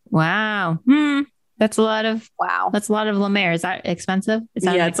secret. Wow. That's a lot of Wow. La Mer. Is that expensive? Is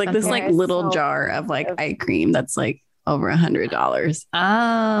that Yeah, an it's like this expensive- like little so jar of like expensive. eye cream that's like over $100.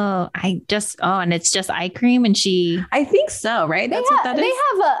 And it's just eye cream, and she. I think so, right? They That's have, what that is. they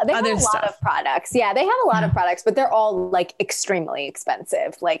have Other a lot stuff. of products. Yeah, they have a lot of products, but they're all like extremely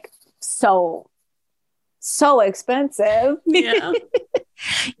expensive. Like so expensive. Yeah.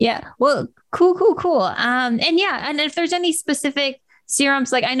 Yeah. Well, cool. And if there's any specific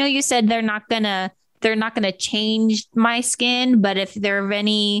serums, like I know you said they're not gonna change my skin, but if there are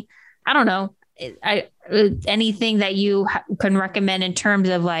any, I don't know, anything that you can recommend in terms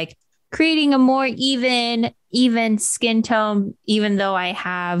of like creating a more even skin tone, even though I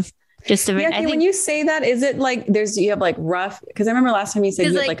have just a, Yeah, I think when you say that, is it like you have like rough? Because I remember last time you said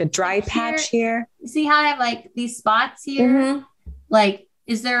you had like a dry patch here. See how I have like these spots here? Mhm. Like,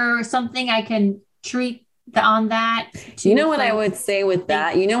 is there something I can treat on that? You know what I would say with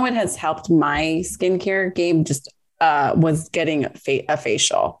that? You know what has helped my skincare game just was getting a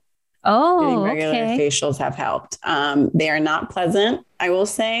facial. Getting regular facials have helped. They are not pleasant, I will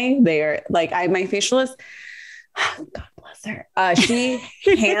say. They are like my facialist, God bless her. She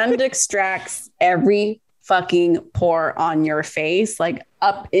hand extracts every fucking pore on your face, like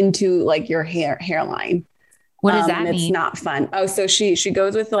up into like your hairline. What does that and mean? It's not fun. Oh, so she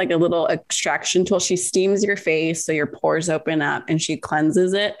goes with like a little extraction tool. She steams your face so your pores open up, and she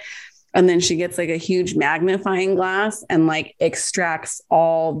cleanses it. And then she gets like a huge magnifying glass and like extracts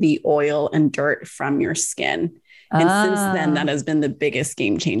all the oil and dirt from your skin. And since then, that has been the biggest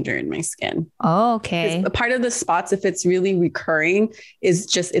game changer in my skin. Okay. A part of the spots, if it's really recurring, is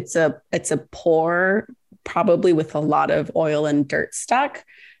just it's a pore probably with a lot of oil and dirt stuck.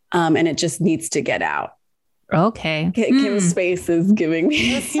 And it just needs to get out. Okay. Kim's face is giving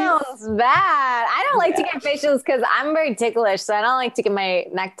me. It sounds bad. I don't like to get facials because I'm very ticklish, so I don't like to get my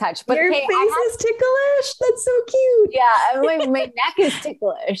neck touched. But Your hey, face is ticklish. That's so cute. yeah, my neck is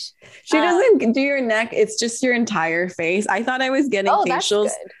ticklish. She doesn't do your neck. It's just your entire face. I thought I was getting That's facials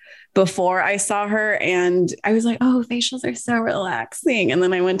good. before I saw her, and I was like, oh, facials are so relaxing. And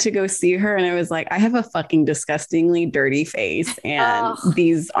then I went to go see her, and I was like, I have a fucking disgustingly dirty face, and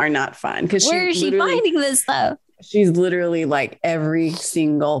these are not fun. Because Where is she finding this stuff? She's literally like every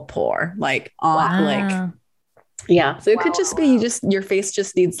single pore, like on like. Yeah. So it could just be your face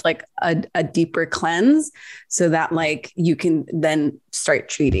just needs like a deeper cleanse so that like you can then start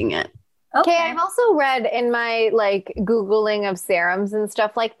treating it. Okay, I've also read in my like Googling of serums and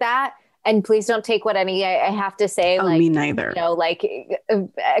stuff like that. And please don't take what I have to say. Oh, like, me neither. You know, like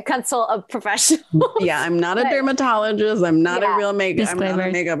consult a professional. Yeah, I'm not a dermatologist. I'm not a real makeup. I'm not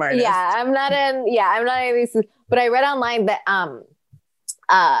a makeup artist. Yeah, I'm not any of these. But I read online that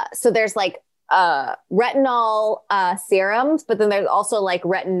so there's like retinol serums, but then there's also like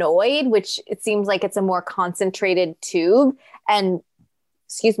retinoid, which it seems like it's a more concentrated tube. And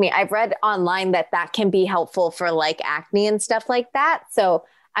excuse me, I've read online that can be helpful for like acne and stuff like that. So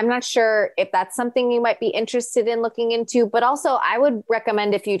I'm not sure if that's something you might be interested in looking into, but also I would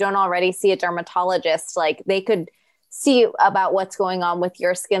recommend if you don't already see a dermatologist, like they could see about what's going on with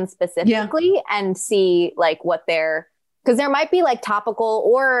your skin specifically and see like what because there might be like topical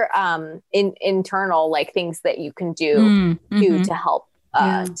or internal like things that you can do to help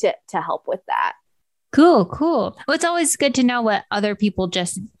to help with that. Cool. Well, it's always good to know what other people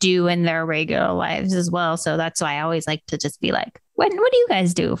just do in their regular lives as well. So that's why I always like to just be like, what do you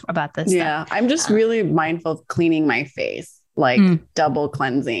guys do about this stuff? I'm just really mindful of cleaning my face, like double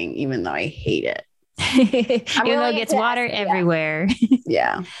cleansing, even though I hate it. Even though really it gets into water SPF. everywhere.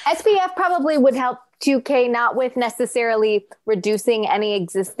 Yeah. SPF probably would help 2K, not with necessarily reducing any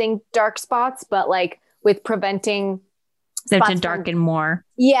existing dark spots, but like with preventing Them spots to from- darken more.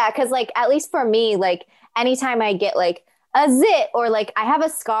 Yeah, because like at least for me, like anytime I get like a zit or like I have a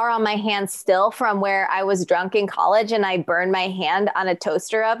scar on my hand still from where I was drunk in college and I burned my hand on a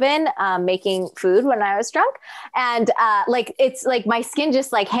toaster oven making food when I was drunk. And like it's like my skin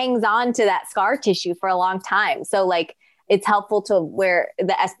just like hangs on to that scar tissue for a long time. So like it's helpful to wear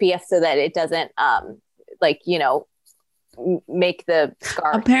the SPF so that it doesn't like, you know, make the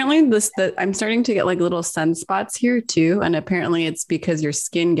scar. Apparently I'm starting to get like little sunspots here too. And apparently it's because your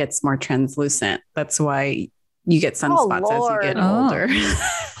skin gets more translucent. That's why you get sunspots as you get Lord. older.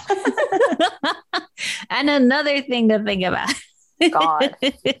 And another thing to think about. God.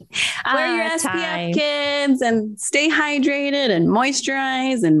 Wear your SPF, Time. kids, and stay hydrated and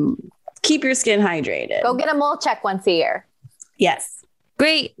moisturize and keep your skin hydrated. Go get a mole check once a year. Yes.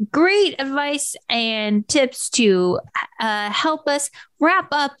 Great advice and tips to help us wrap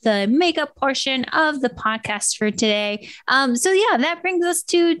up the makeup portion of the podcast for today. So yeah, that brings us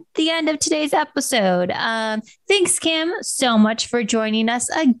to the end of today's episode. Thanks, Kim, so much for joining us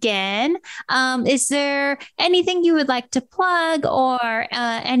again. Is there anything you would like to plug or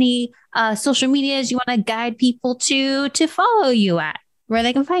any social medias you want to guide people to follow you at, where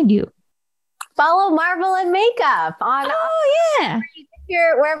they can find you? Follow Marvel and Makeup on Yeah.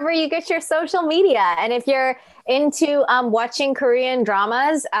 wherever you get your social media. And if you're into watching Korean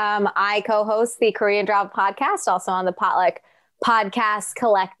dramas, I co-host the Korean Drama Podcast, also on the Potluck Podcast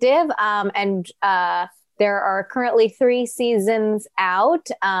Collective. And there are currently 3 seasons out: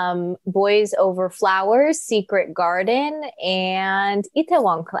 Boys Over Flowers, Secret Garden, and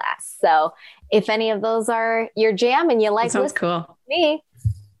Itaewon Class. So if any of those are your jam and you That like sounds listening cool. to me,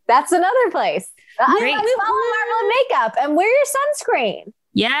 that's another place. Great. Follow Marvel and Makeup and wear your sunscreen.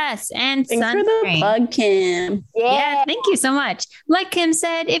 Yes, and Thanks for the sunscreen. plug, Kim. Yeah, thank you so much. Like Kim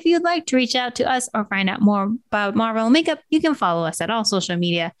said, if you'd like to reach out to us or find out more about Marvel and Makeup, you can follow us at all social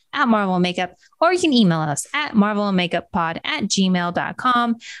media at Marvel and Makeup, or you can email us at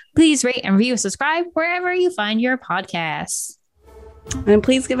marvelandmakeuppod@gmail.com. Please rate and review, subscribe wherever you find your podcasts. And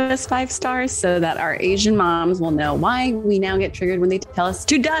please give us 5 stars so that our Asian moms will know why we now get triggered when they tell us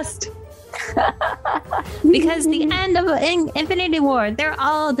to dust. Because the end of Infinity War, they're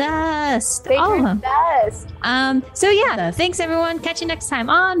all dust. They All of turn them. dust. So yeah, Dust. thanks everyone. Catch you next time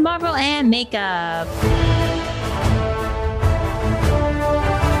on Marvel and Makeup.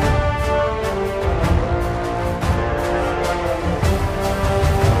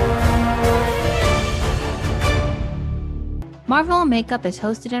 Marvel and Makeup is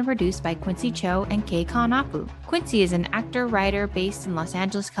hosted and produced by Quincy Cho and Kei Kanapu. Quincy is an actor-writer based in Los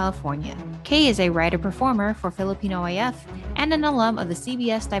Angeles, California. Kei is a writer-performer for Filipino AF and an alum of the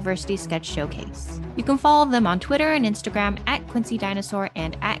CBS Diversity Sketch Showcase. You can follow them on Twitter and Instagram at Quincy Dinosaur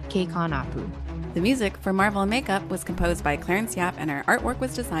and at Kei Kanapu. The music for Marvel and Makeup was composed by Clarence Yap, and our artwork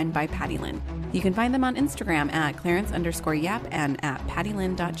was designed by Patty Lynn. You can find them on Instagram at Clarence_Yap and at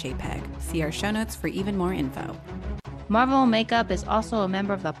pattylyn.jpg. See our show notes for even more info. Marvel and Makeup is also a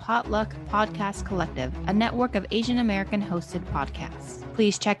member of the Potluck Podcast Collective, a network of Asian American hosted podcasts.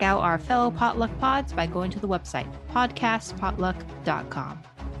 Please check out our fellow Potluck pods by going to the website podcastpotluck.com.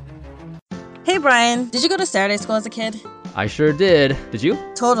 Hey Brian, did you go to Saturday school as a kid? I sure did. Did you?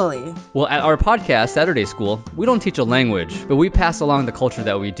 Totally. Well, at our podcast, Saturday School, we don't teach a language, but we pass along the culture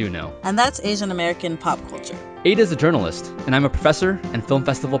that we do know. And that's Asian American pop culture. Ada's a journalist, and I'm a professor and film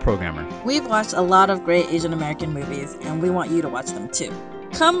festival programmer. We've watched a lot of great Asian American movies, and we want you to watch them too.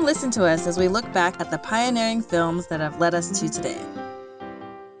 Come listen to us as we look back at the pioneering films that have led us to today.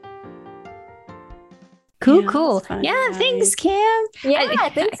 Cool, Yeah, cool. that's fun, Yeah, guys. thanks, Kim. Yeah,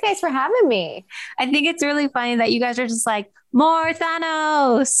 thanks guys for having me. I think it's really funny that you guys are just like, more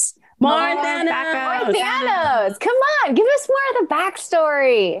Thanos. More background. Thanos. More Thanos. Come on, give us more of the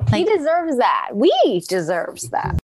backstory. He Like- deserves that. We deserves that.